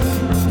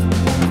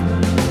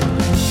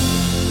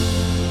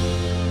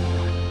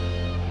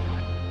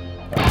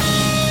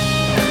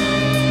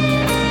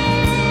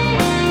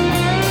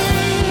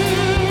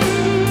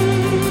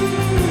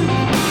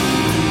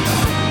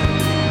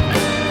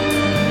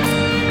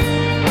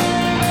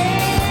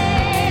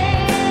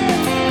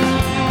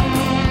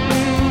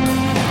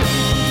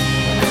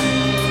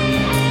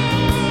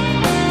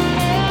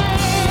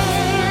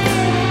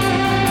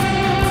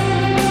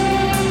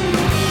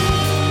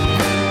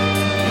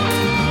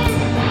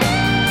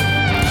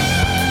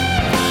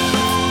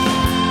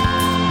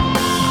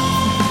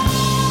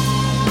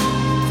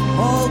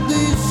 All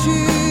these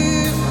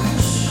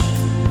years,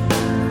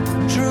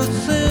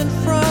 truth in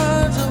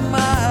front of my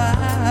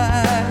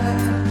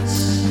eyes.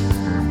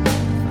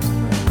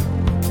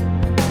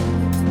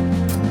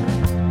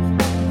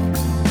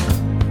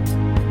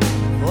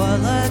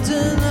 While I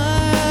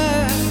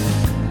deny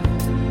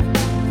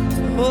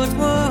what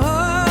my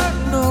heart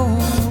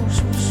knows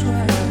was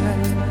right.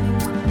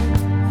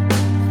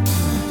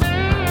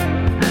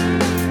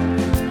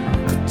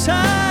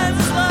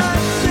 Times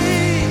like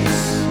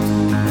these,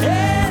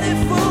 any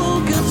fool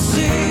can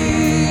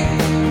see,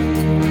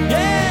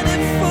 any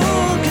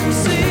fool can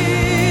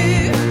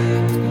see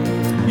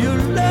your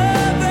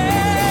love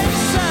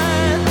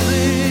inside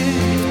me.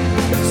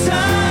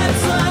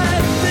 Times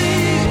like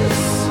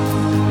these,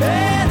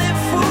 any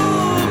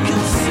fool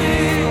can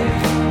see,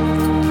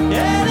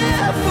 any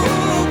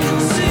fool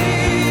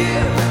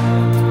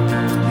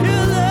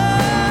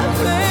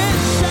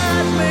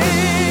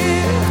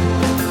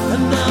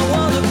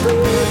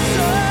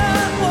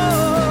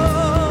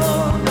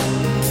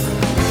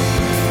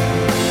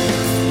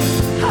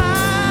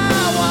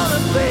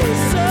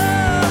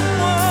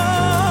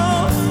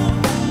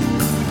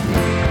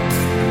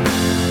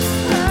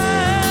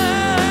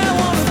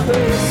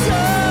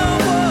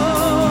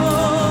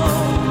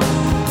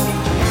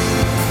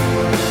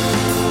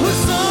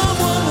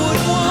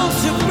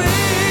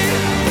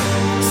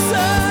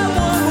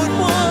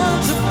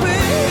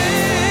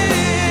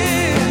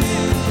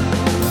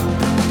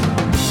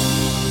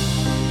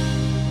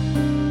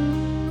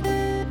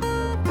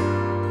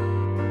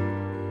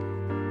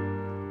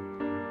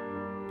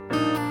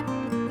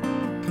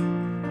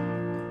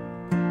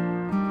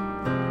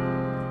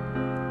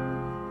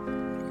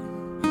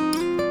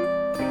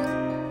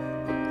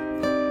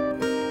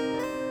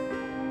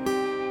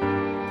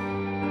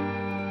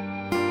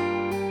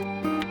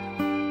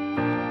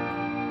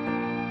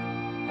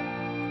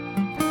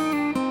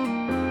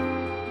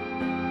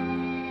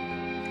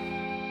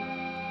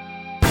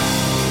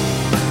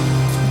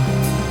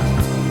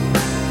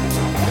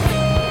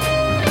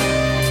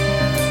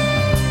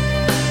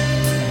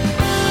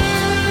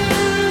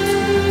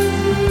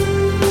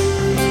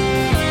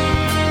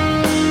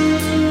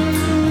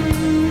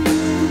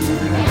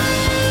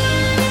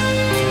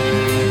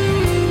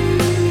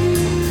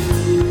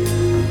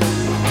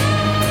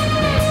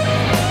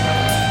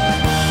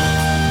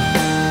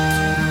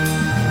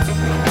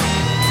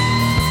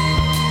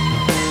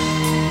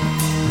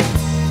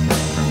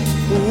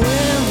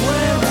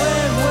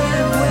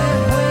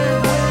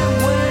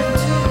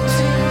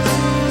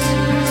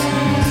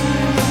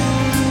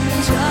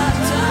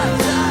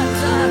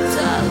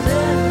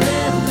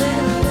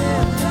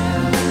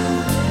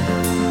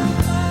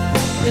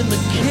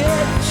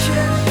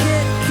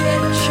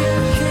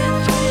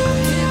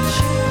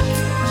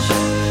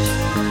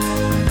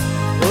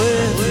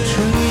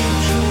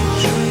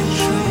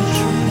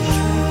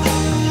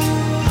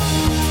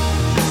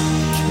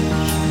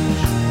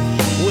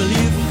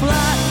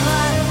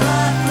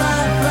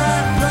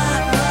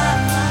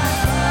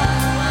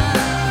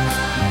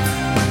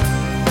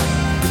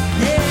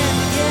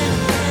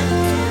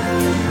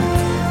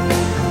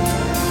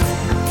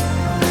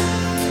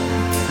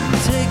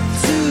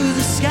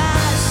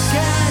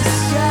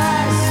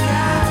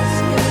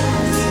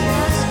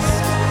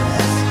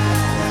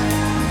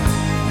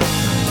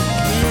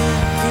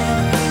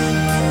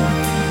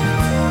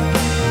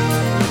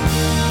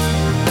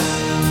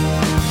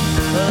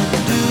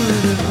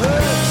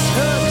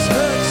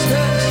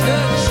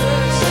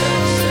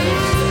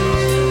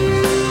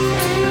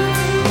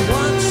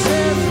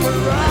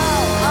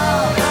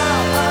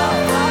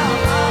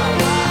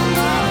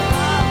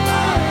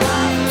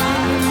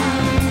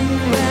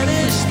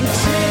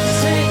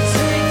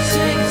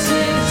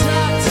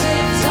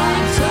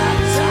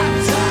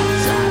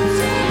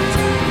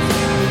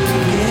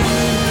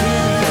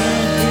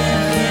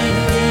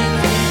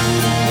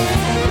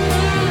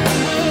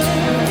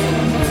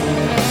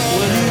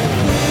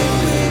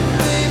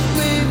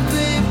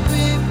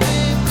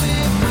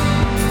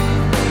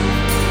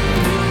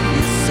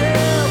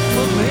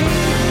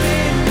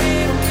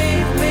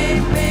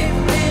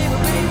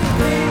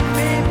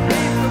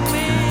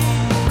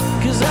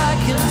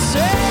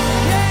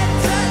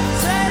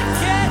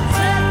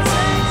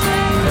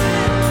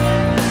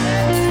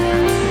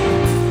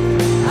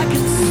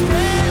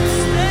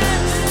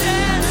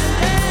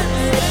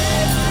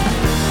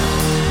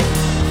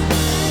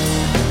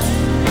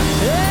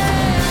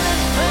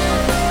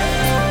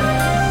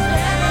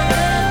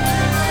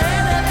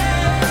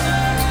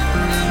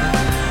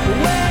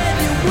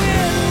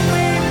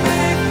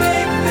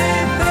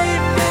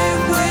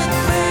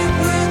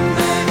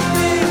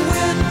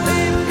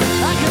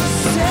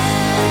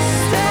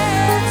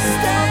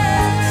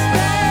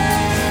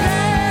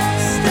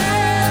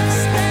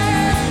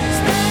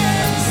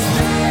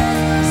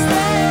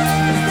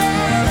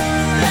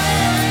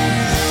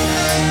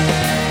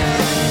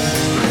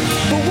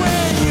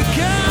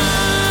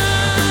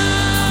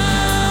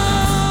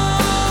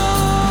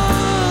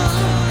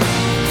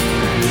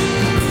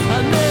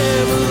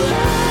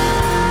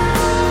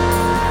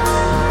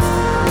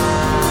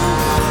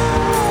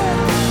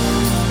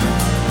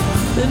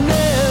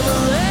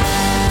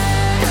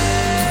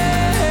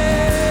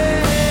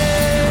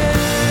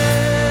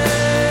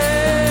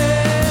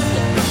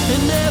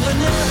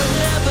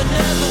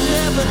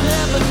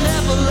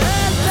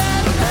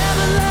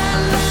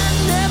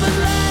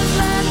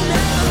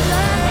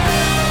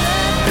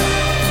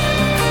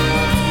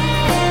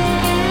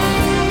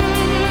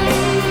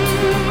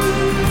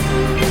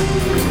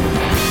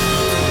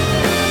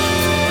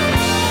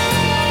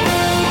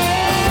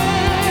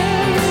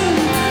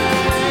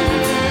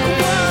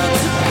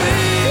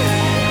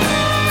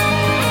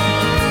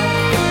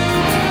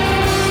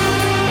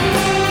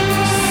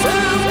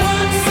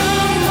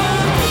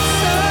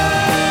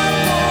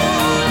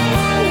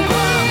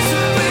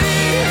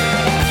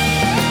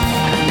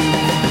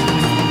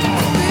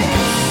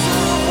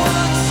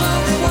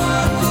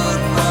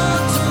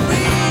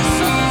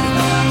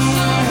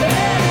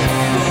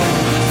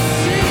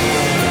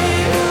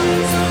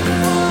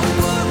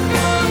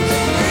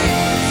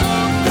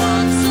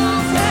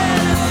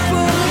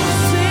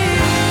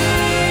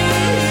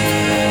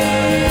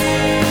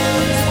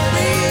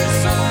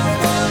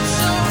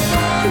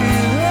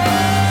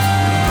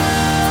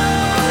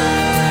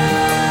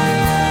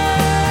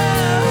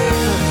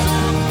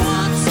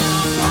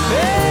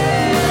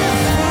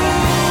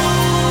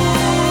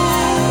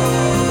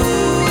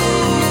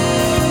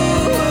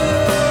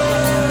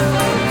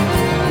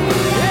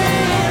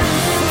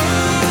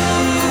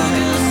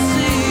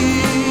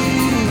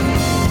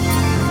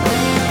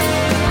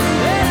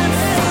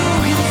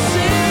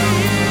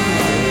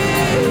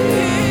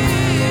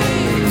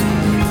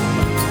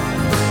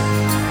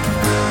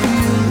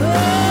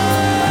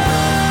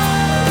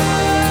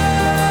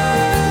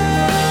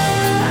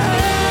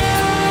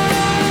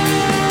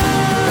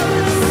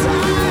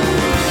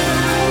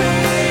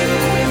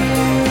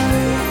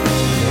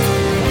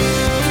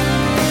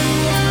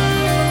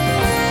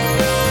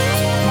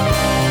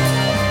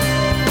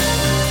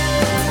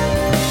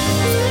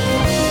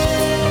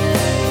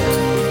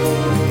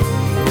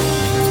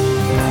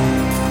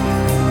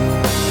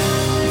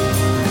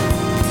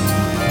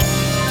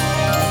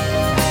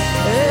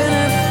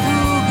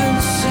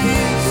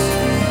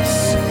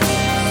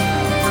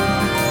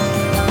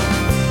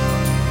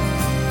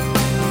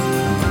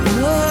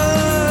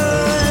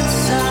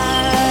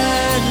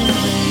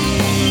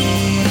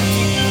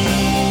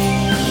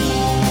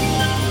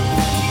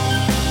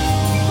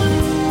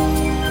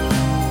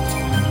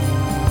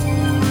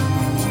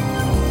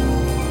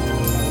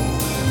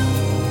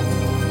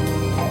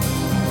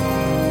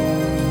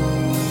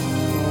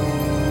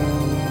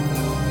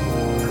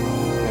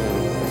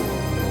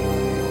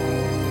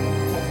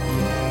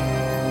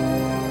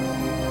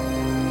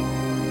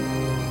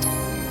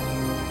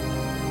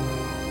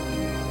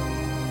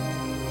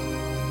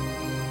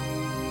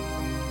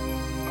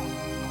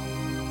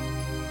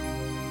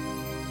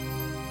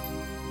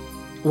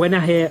When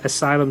I hear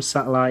Asylum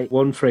Satellite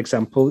 1, for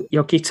example,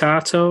 your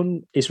guitar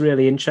tone is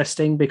really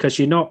interesting because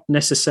you're not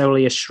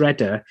necessarily a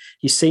shredder.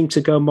 You seem to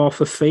go more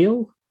for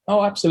feel.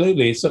 Oh,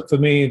 absolutely. It's for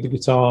me, the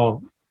guitar,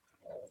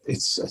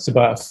 it's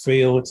about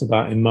feel, it's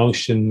about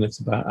emotion, it's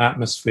about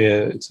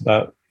atmosphere, it's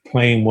about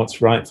playing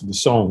what's right for the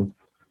song.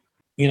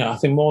 You know, I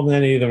think more than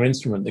any other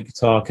instrument, the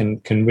guitar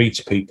can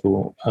reach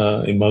people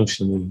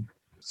emotionally.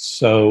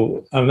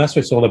 So that's what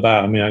it's all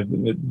about. I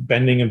mean,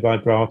 bending and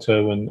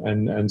vibrato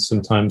and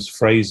sometimes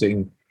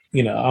phrasing.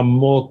 You know, I'm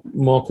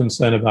more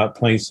concerned about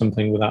playing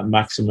something with that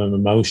maximum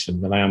emotion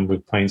than I am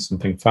with playing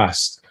something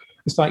fast.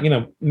 It's like, you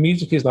know,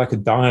 music is like a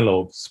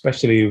dialogue,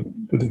 especially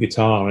with the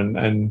guitar,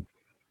 and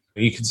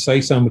you can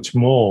say so much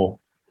more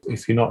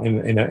if you're not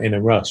in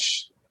a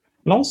rush.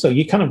 And also,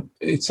 you kind of,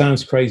 it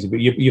sounds crazy,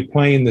 but you're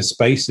playing the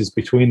spaces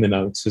between the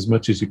notes as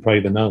much as you play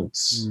the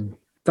notes.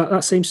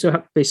 That seems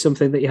to be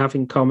something that you have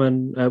in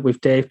common with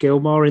Dave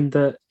Gilmour, in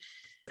that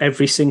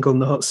every single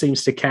note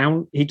seems to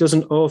count. He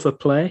doesn't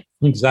overplay.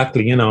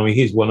 Exactly. You know,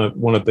 he's one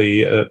of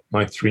the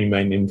my three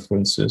main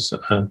influences.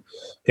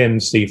 Him,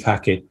 Steve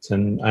Hackett,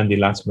 and Andy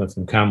Latimer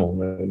from Camel.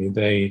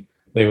 Really,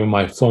 they were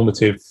my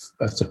formative,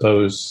 I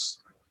suppose,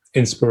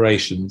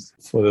 inspirations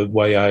for the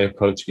way I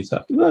approach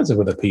guitar. Loads of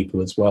other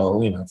people as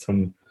well. You know,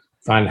 from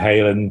Van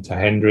Halen to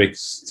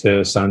Hendrix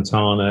to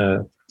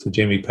Santana to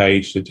Jimmy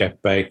Page to Jeff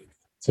Beck,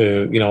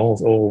 to, you know,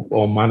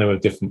 all manner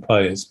of different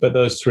players. But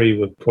those three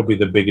were probably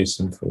the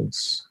biggest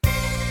influence.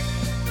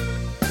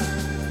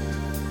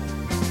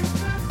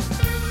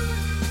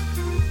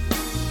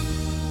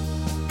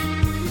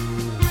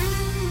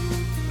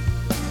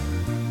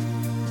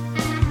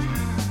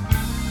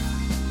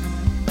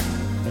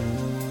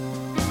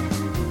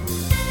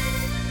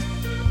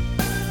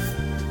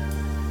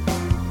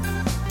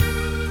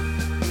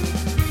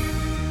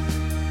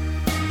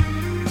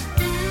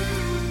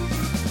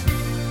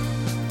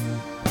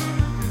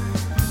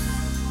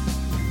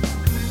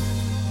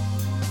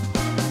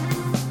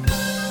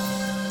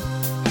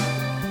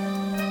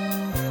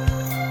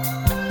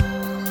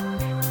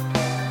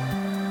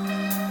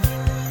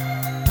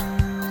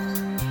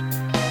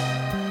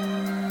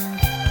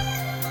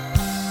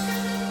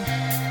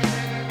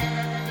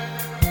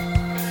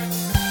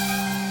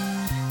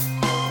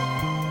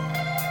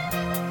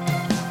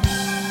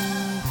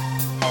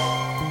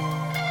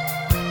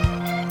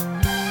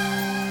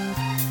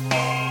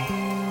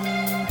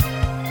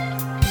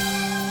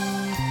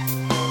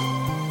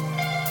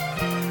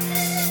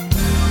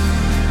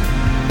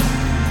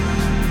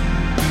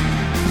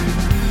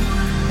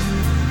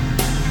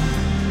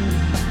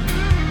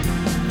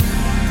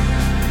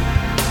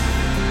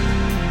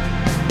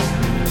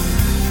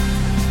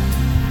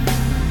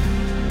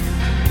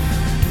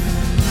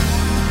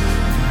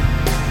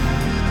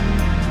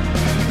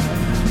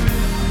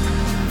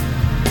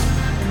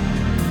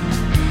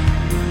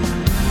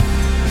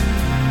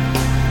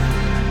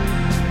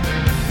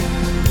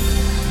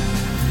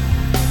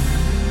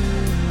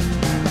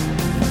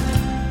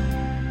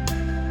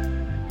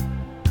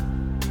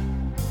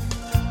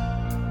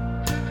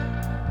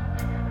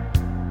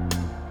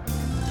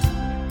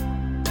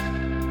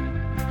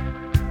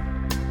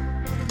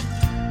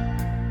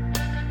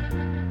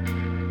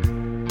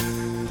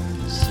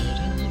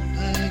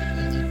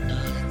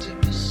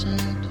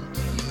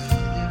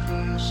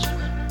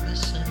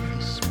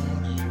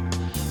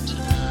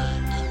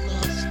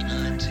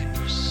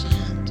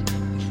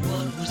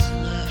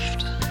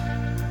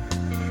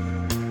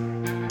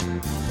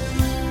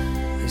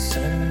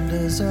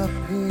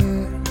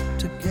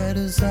 get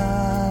us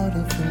out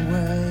of the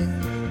way.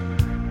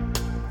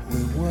 We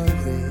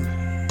worry,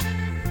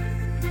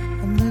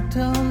 and they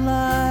don't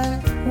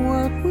like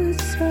what we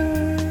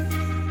say.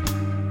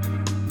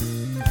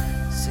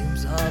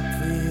 Seems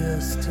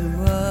obvious to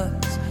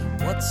us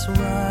what's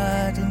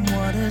right and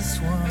what is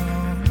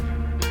wrong,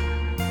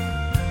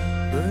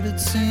 but it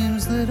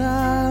seems that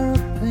our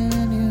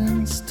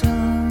opinions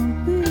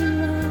don't belong.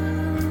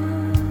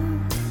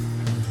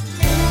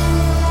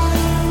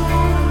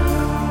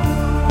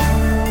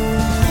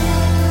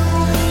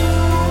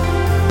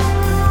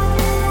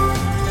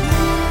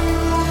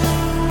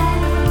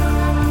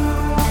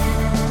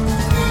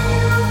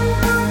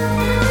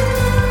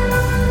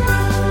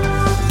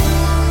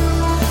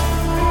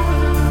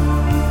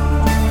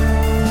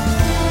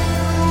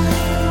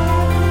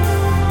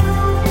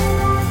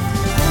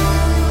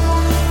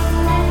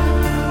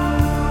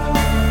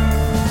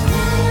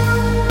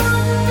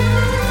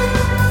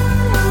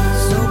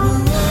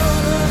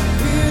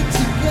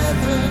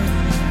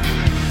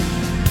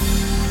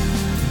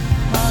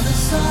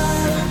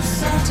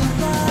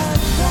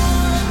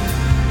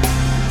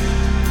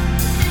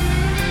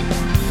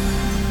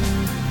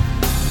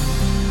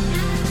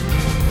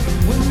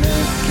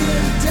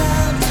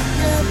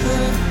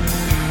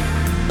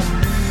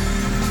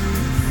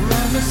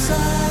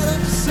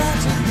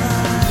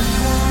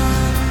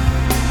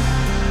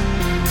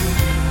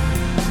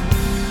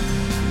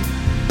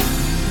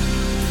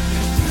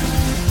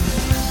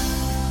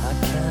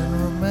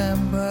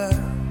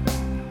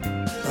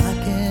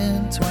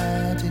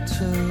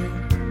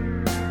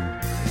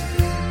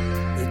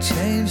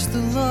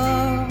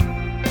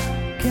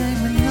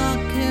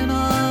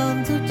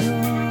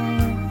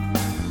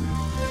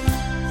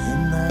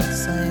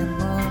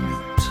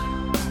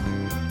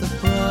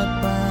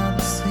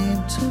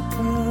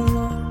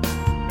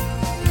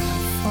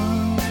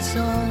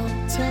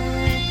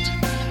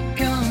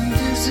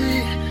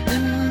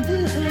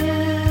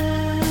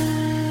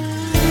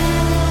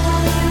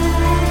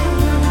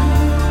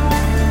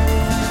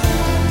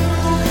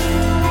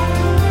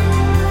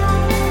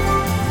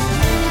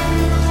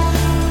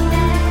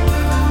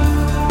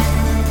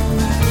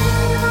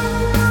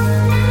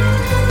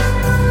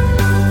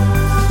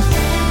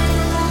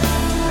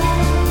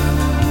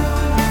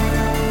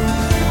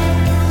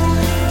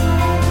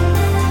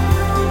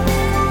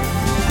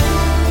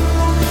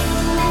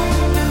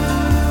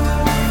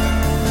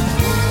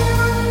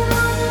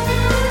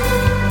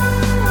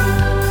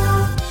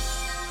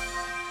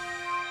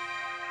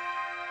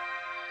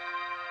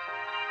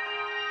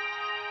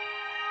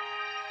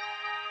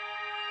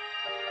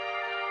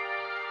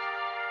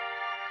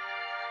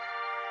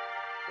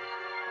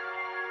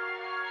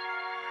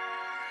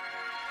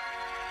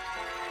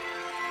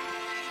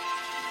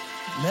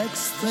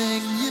 Next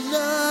thing you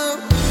know,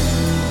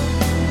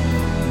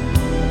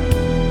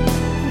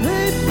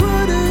 they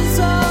put us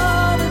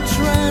on a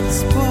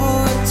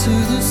transport to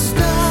the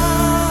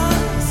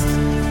stars.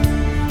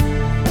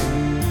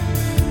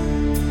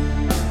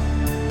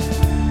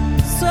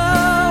 So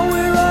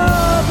we're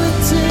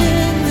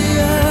orbiting the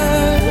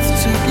earth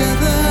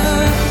together,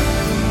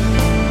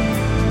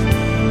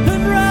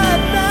 and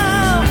right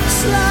now,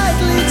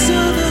 slightly to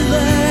the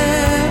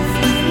left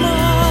of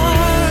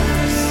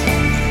Mars.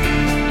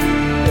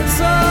 It's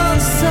all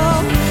so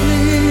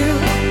clear.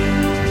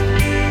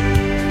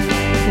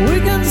 We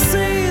can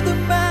see the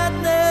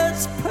madness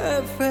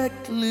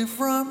perfectly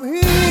from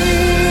here.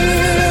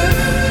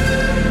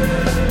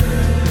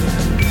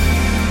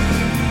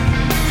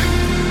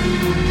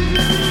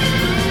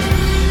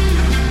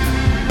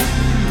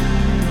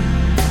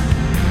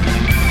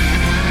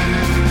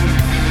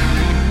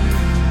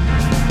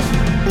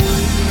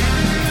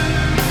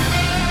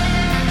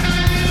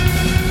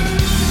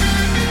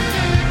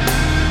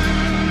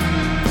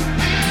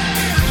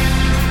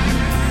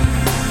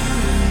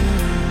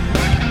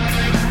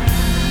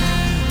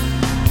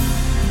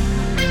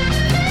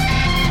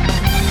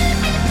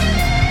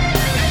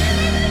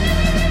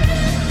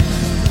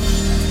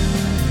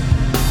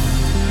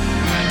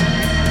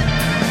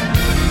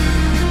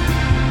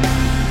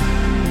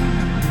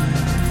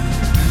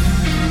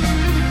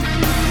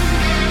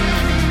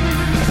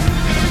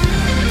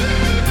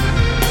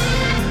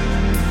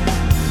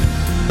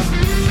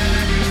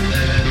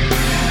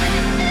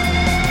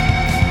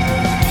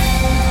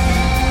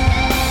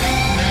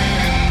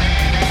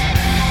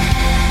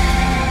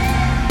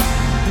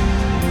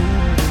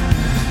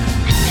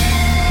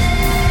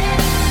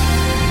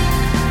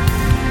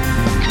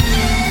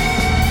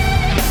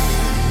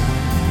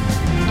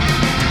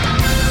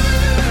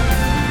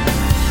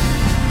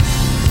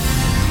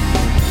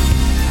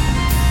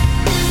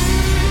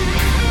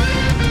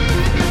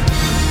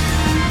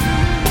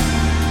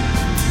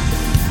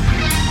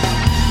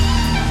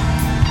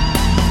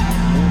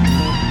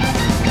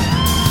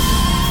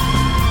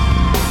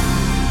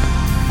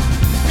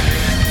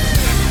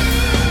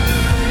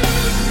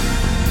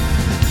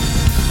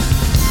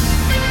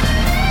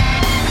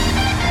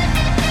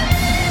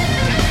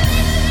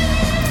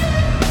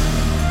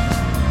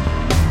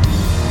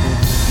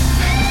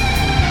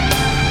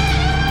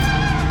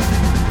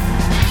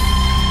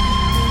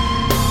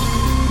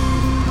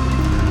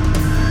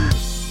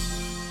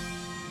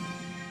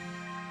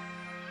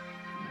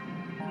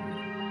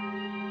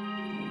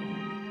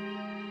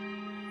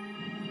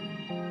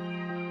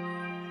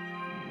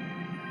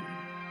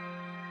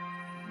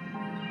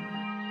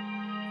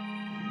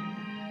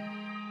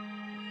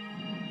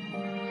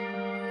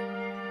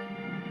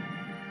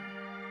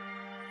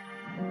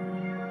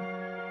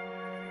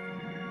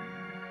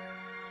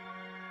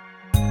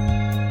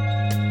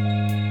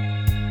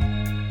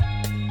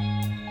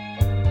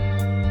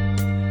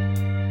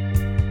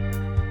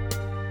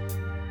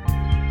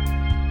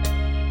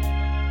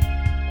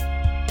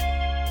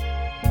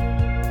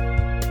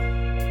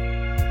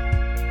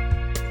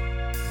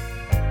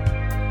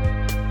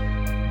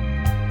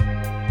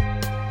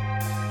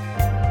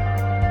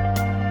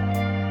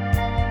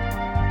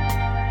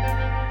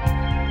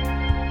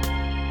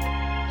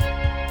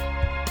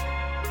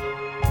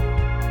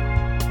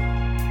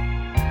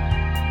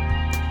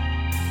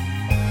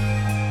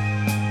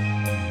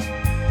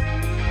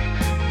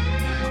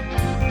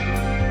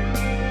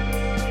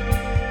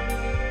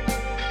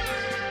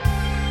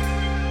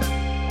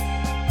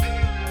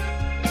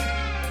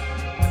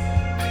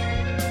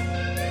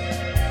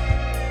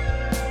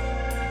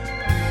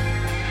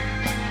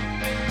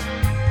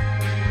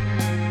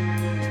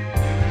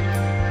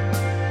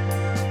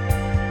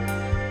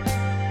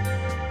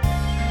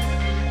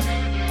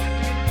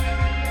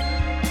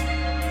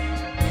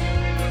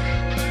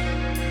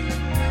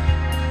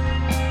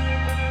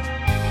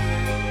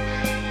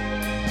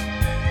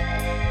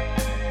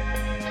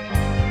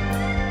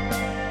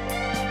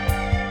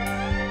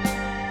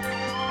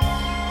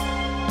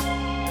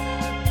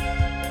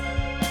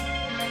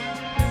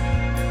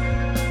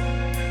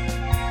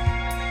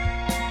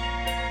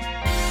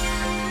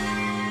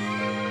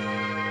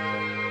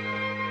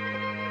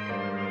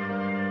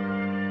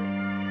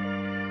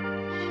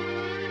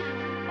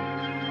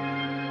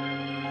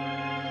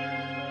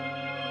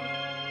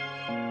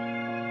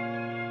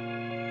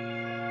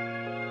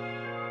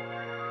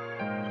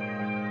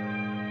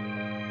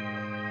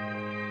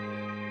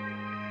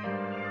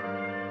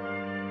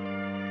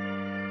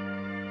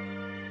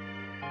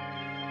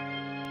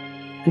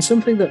 And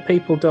something that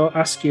people don't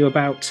ask you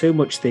about too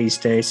much these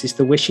days is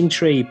the wishing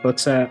tree,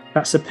 but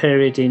that's a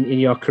period in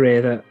your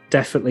career that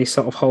definitely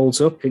sort of holds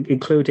up,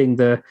 including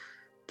the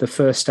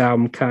first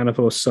album,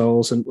 Carnival of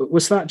Souls. And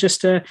was that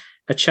just a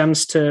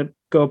chance to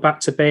go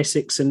back to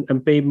basics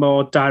and be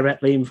more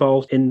directly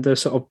involved in the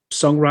sort of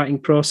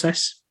songwriting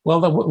process? Well,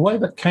 the way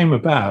that came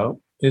about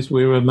is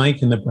we were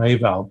making the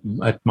Brave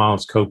album at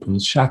Miles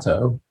Copen's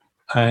Chateau,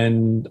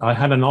 and I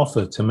had an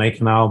offer to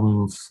make an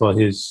album for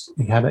his.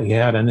 He had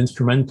an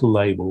instrumental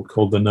label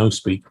called the No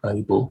Speak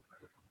label,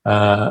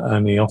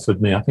 and he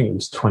offered me, I think it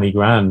was 20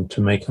 grand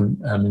to make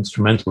an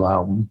instrumental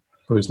album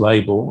for his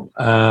label.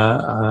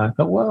 And I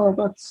thought, well,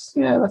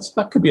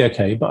 that could be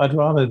okay, but I'd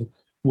rather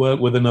work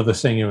with another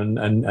singer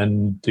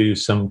and do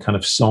some kind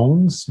of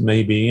songs.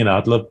 Maybe, I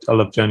love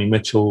Joni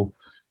Mitchell,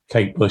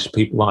 Kate Bush,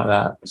 people like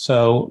that.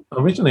 So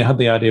originally I had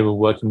the idea of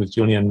working with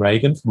Julianne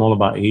Reagan from All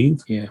About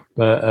Eve,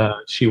 but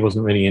she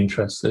wasn't really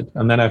interested.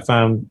 And then I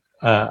found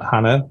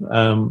Hannah,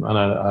 and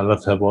I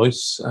loved her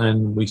voice,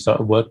 and we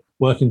started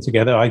working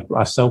together.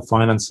 I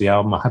self-financed the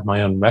album. I had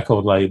my own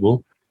record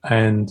label,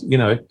 and,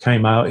 it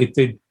came out. It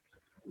did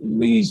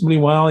reasonably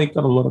well. It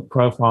got a lot of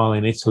profile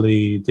in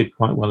Italy, did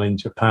quite well in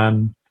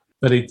Japan,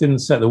 but it didn't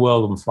set the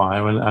world on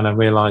fire. And I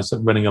realized that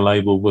running a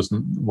label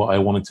wasn't what I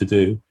wanted to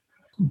do.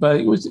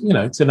 But it was,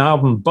 it's an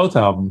album, both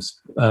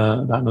albums,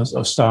 that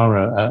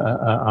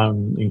Ostara,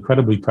 I'm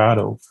incredibly proud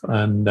of.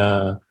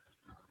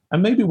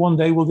 And maybe one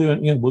day we'll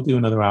do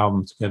another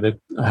album together.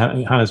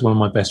 Hannah's one of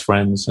my best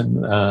friends.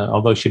 And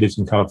although she lives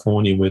in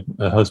California with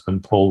her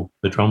husband, Paul,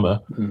 the drummer,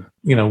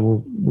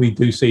 we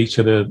do see each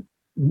other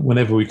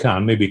whenever we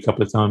can, maybe a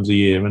couple of times a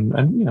year. And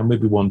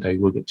maybe one day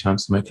we'll get a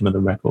chance to make another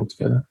record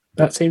together.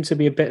 That seems to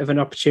be a bit of an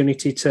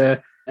opportunity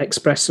to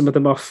express some of the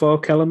more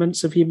folk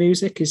elements of your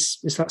music. Is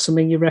that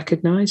something you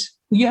recognise?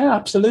 Yeah,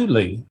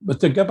 absolutely. But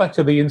to go back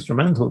to the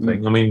instrumental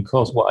thing, I mean, of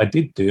course, what I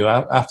did do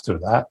after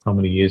that, how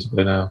many years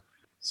ago now?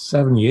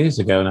 7 years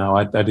ago now,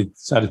 I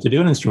decided to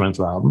do an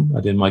instrumental album.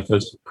 I did my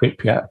Ghost of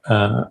Pripyat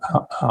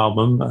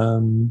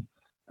album.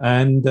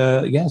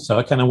 So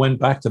I kind of went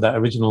back to that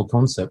original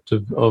concept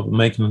of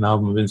making an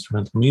album of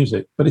instrumental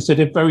music. But it's a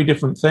very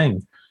different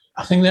thing.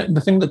 I think that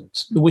the thing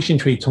that the Wishing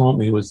Tree taught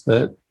me was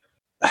that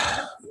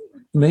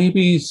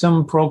maybe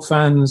some prog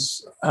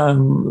fans, I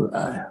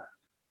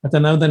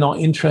don't know, they're not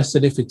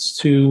interested if it's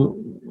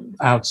too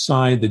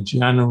outside the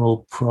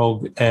general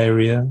prog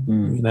area.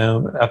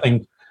 I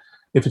think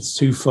if it's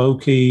too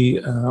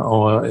folky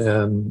or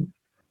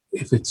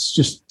if it's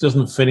just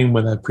doesn't fit in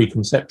with their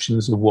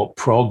preconceptions of what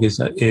prog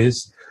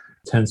is,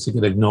 tends to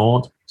get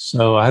ignored.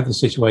 So I had the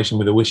situation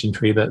with the Wishing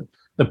Tree that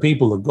the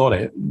people that got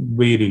it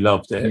really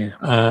loved it,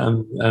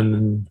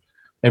 and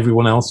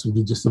everyone else would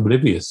be just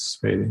oblivious,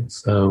 really.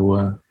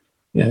 So,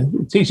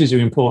 it teaches you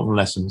important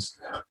lessons.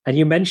 And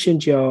you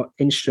mentioned your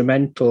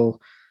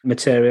instrumental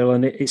material,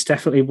 and it's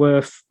definitely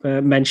worth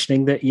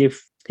mentioning that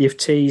you've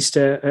teased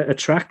a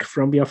track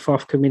from your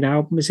forthcoming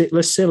album. Is it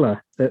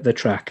Lucilla, the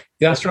track?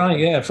 That's right,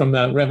 yeah, from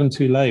Reverend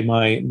Toulet,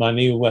 my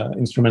new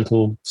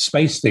instrumental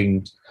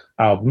space-themed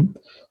album.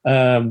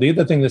 The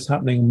other thing that's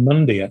happening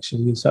Monday,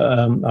 actually, is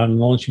I'm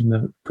launching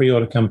the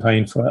pre-order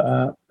campaign for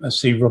a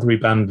See Rothery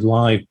Band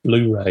Live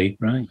Blu-ray.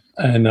 Right.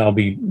 And I'll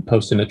be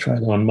posting a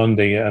trailer on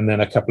Monday and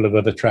then a couple of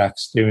other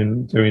tracks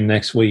during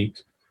next week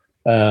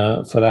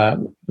for that.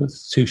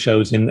 With 2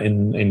 shows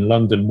in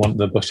London, one at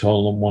the Bush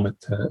Hall and one at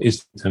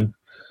Islington.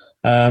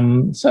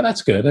 So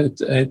that's good.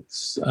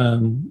 It's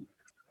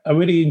I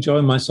really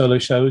enjoy my solo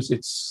shows.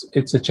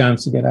 It's a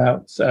chance to get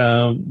out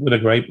with a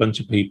great bunch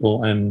of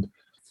people and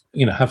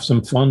have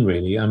some fun,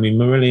 really. I mean,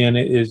 Marillion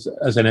is,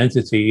 as an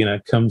entity,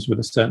 comes with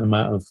a certain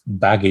amount of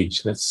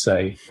baggage, let's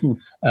say.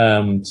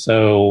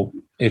 So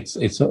it's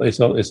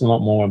a lot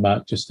more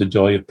about just the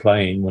joy of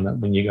playing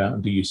when you go out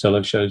and do your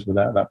solo shows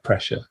without that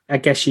pressure. I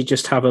guess you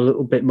just have a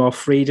little bit more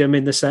freedom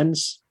in the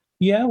sense.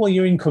 Yeah, well,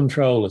 you're in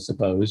control, I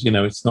suppose.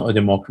 It's not a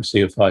democracy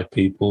of 5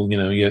 people.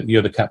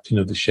 You're the captain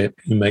of the ship.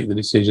 You make the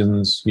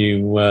decisions.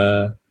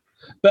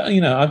 But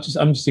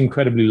I'm just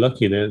incredibly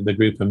lucky. The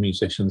group of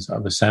musicians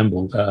I've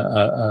assembled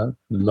are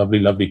lovely,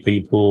 lovely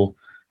people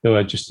who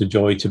are just a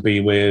joy to be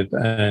with,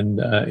 and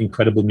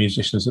incredible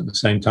musicians at the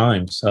same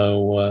time.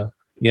 So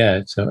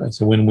it's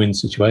a win-win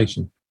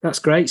situation. That's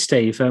great,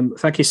 Steve.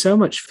 Thank you so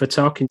much for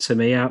talking to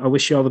me. I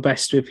wish you all the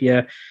best with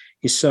your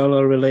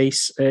solo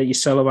release, your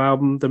solo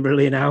album, the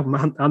Marillion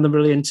album, and the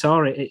Marillion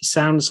tour. It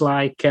sounds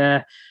like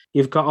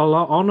you've got a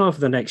lot on over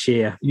the next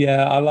year.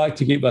 Yeah, I like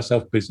to keep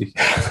myself busy.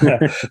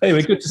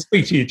 Anyway, good to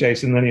speak to you,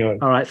 Jason, anyway.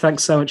 All right,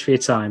 thanks so much for your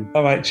time.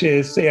 All right,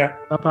 cheers. See ya.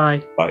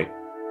 Bye-bye. Bye.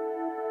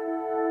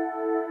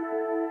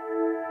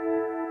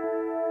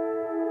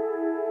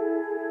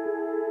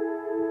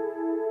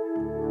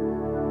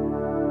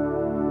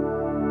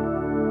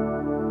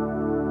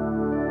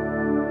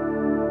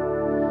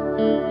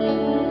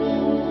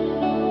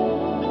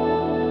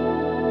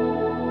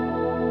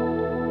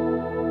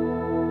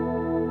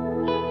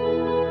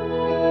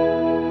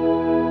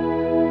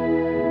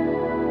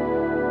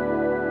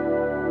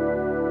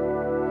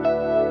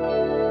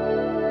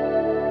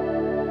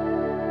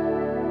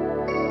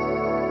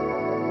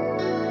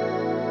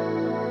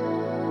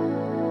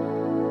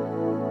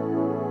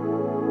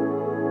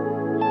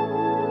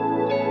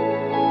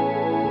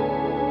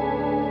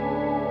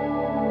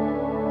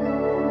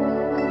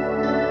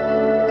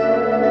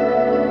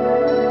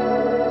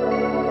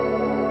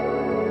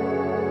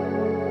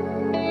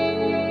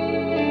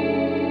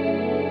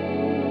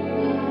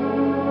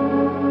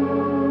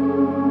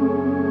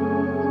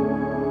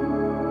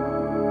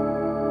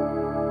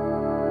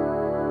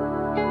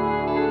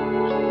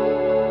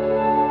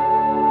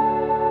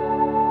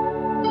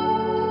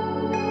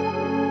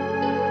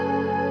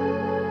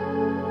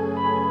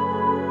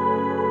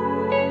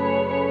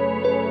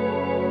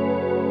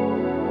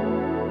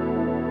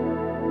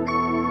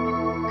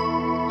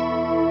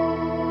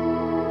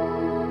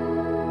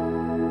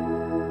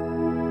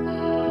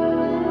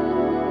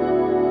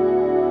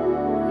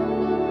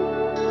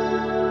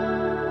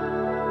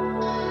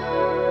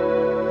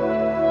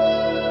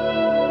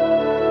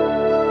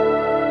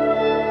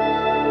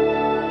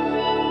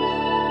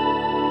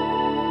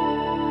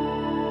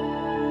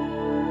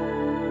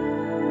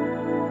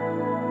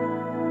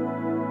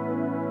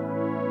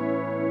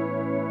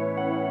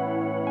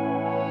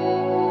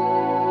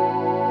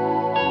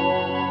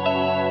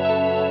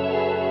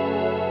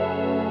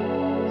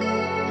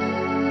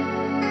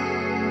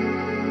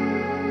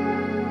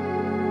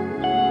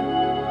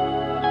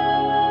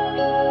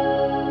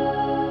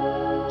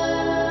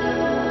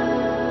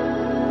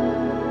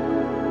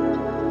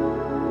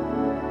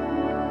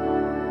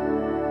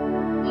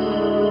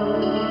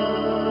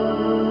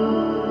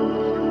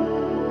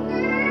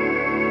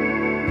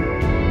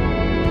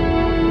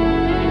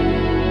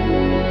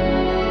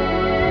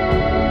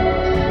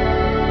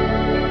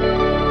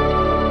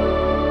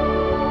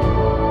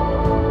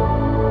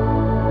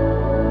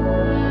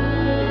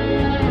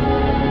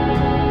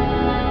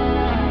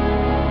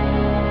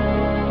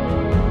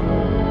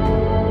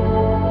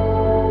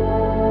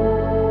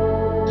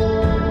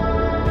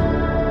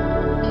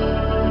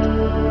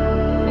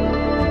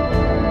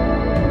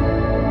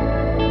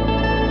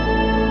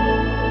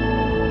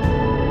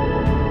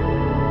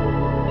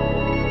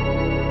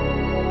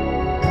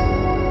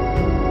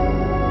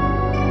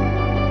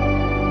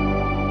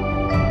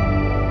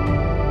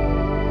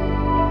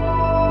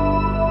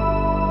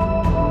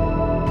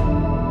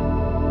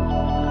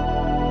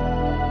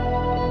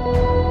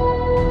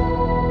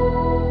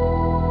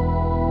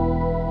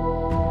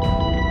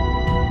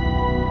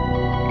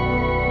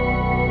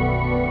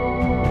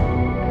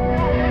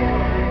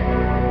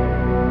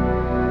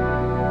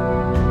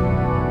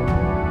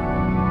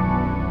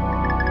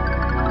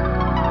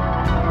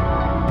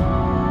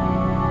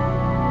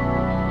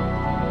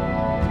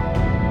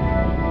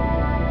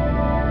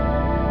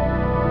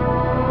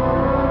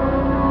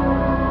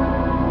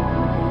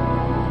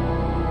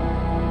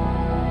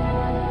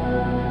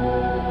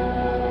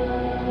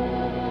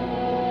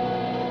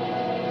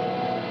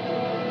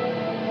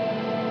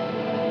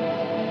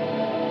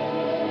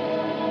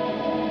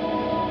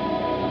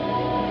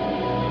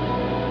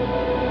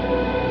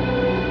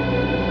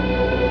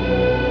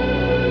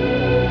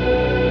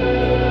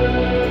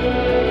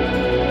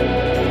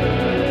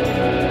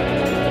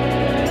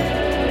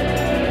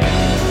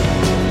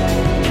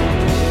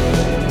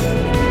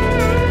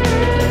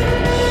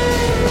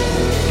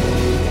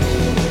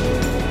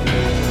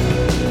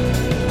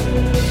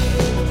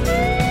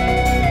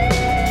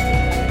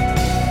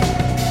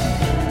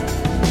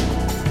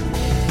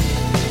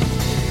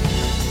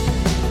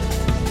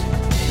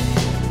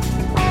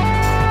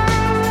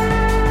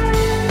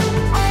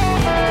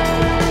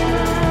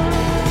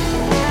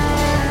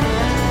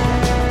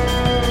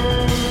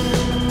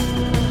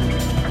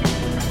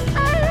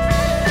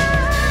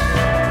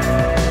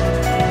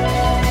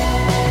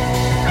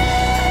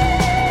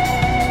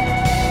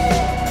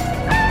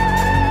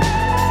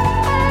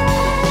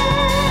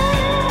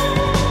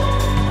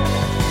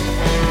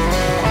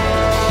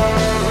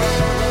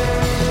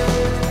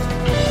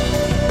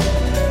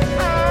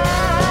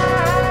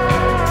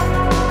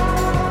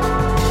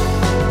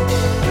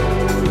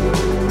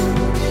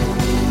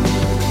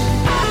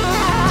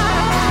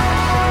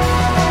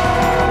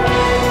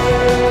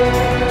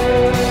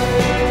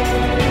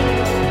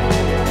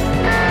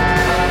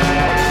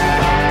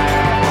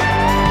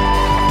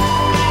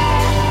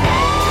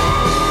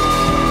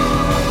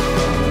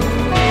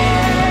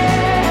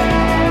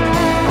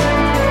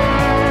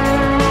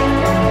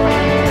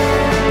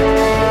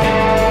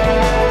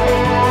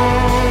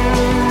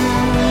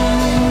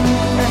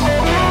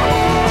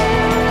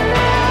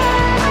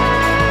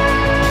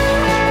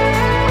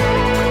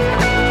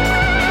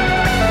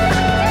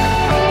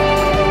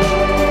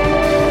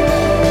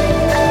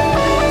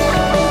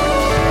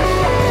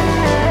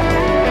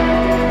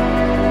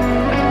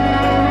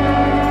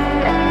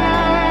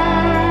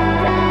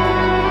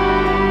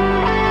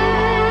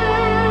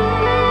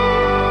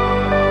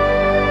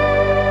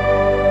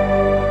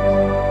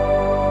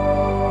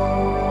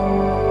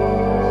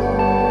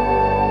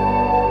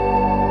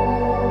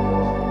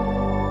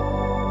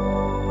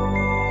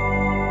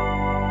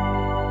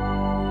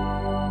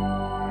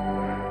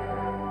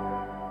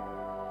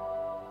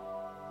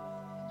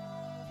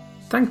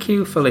 Thank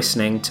you for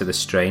listening to the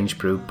Strange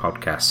Brew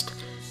podcast.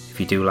 If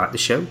you do like the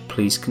show,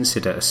 please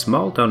consider a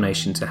small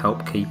donation to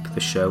help keep the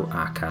show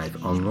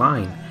archive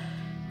online.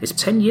 It's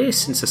 10 years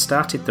since I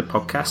started the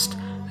podcast,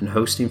 and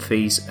hosting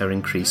fees are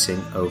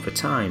increasing over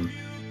time.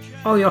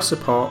 All your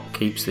support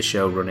keeps the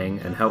show running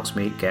and helps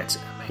me get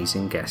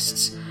amazing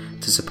guests.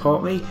 To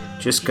support me,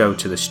 just go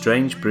to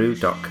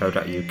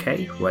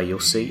thestrangebrew.co.uk where you'll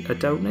see a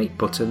donate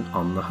button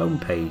on the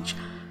homepage.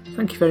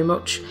 Thank you very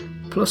much.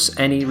 Plus,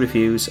 any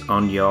reviews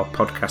on your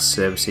podcast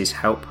services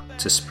help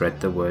to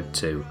spread the word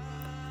too.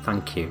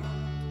 Thank you.